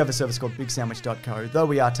 we do have a service called BigSandwich.co. Though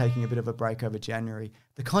we are taking a bit of a break over January,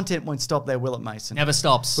 the content won't stop there, will it, Mason? Never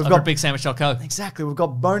stops. We've Over got at BigSandwich.co. Exactly. We've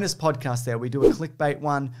got bonus podcasts there. We do a clickbait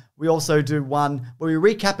one. We also do one where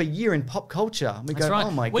we recap a year in pop culture. We That's go, right.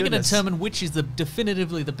 oh my We're goodness. going to determine which is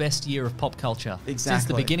definitively the best year of pop culture since the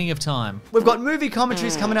Exactly. beginning of time. We've got movie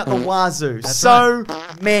commentaries coming out the wazoo. So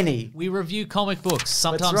many. We review comic books.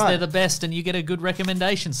 Sometimes right. they're the best and you get a good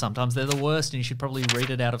recommendation. Sometimes they're the worst and you should probably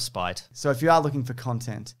read it out of spite. So if you are looking for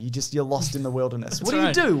content, you're lost in the wilderness. What do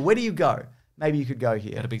right. you do? Where do you go? Maybe you could go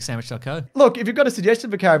here. Go to BigSandwich.co. Look, if you've got a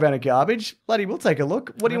suggestion for Caravan of Garbage, bloody, we'll take a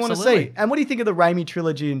look. What do you want to Absolutely. see? And what do you think of the Raimi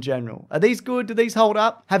trilogy in general? Are these good? Do these hold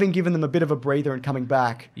up? Having given them a bit of a breather and coming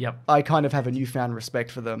back, Yep. I kind of have a newfound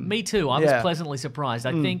respect for them. Me too. I was pleasantly surprised.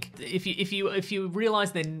 I think if you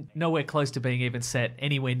realize they're nowhere close to being even set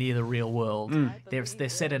anywhere near the real world, they're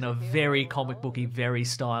set in a very comic booky, very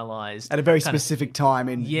stylized, At a very specific time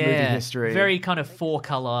in movie history. very kind of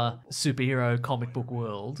 4-color superhero comic book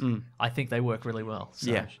world. I think they work really well.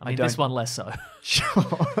 So, Yeah, I mean this one less so. Sure.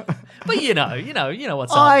 But you know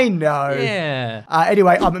what's up. I know. Yeah.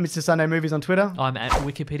 Anyway, I'm at Mr. Sunday Movies on Twitter. I'm at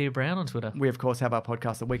Wikipedia Brown on Twitter. We, of course, have our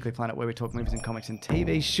podcast, The Weekly Planet, where we talk movies and comics and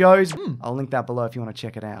TV shows. I'll link that below if you want to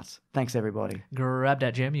check it out. Thanks, everybody. Grab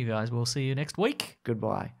that gem, you guys. We'll see you next week.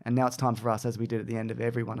 Goodbye. And now it's time for us, as we did at the end of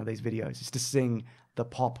every one of these videos, is to sing the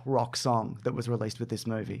pop rock song that was released with this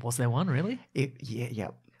movie. Was there one, really? Yeah.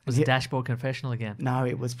 Was it Dashboard Confessional again? No,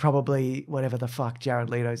 it was probably whatever the fuck Jared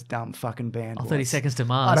Leto's dumb fucking band was. 30 Seconds to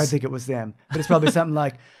Mars. I don't think it was them. But it's probably something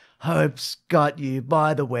like, Hope's got you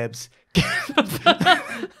by the webs.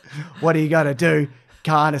 What are you going to do?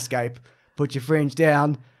 Can't escape. Put your fringe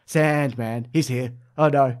down. Sandman, he's here. Oh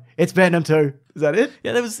no, it's Venom too. Is that it?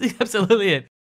 Yeah, that was absolutely it.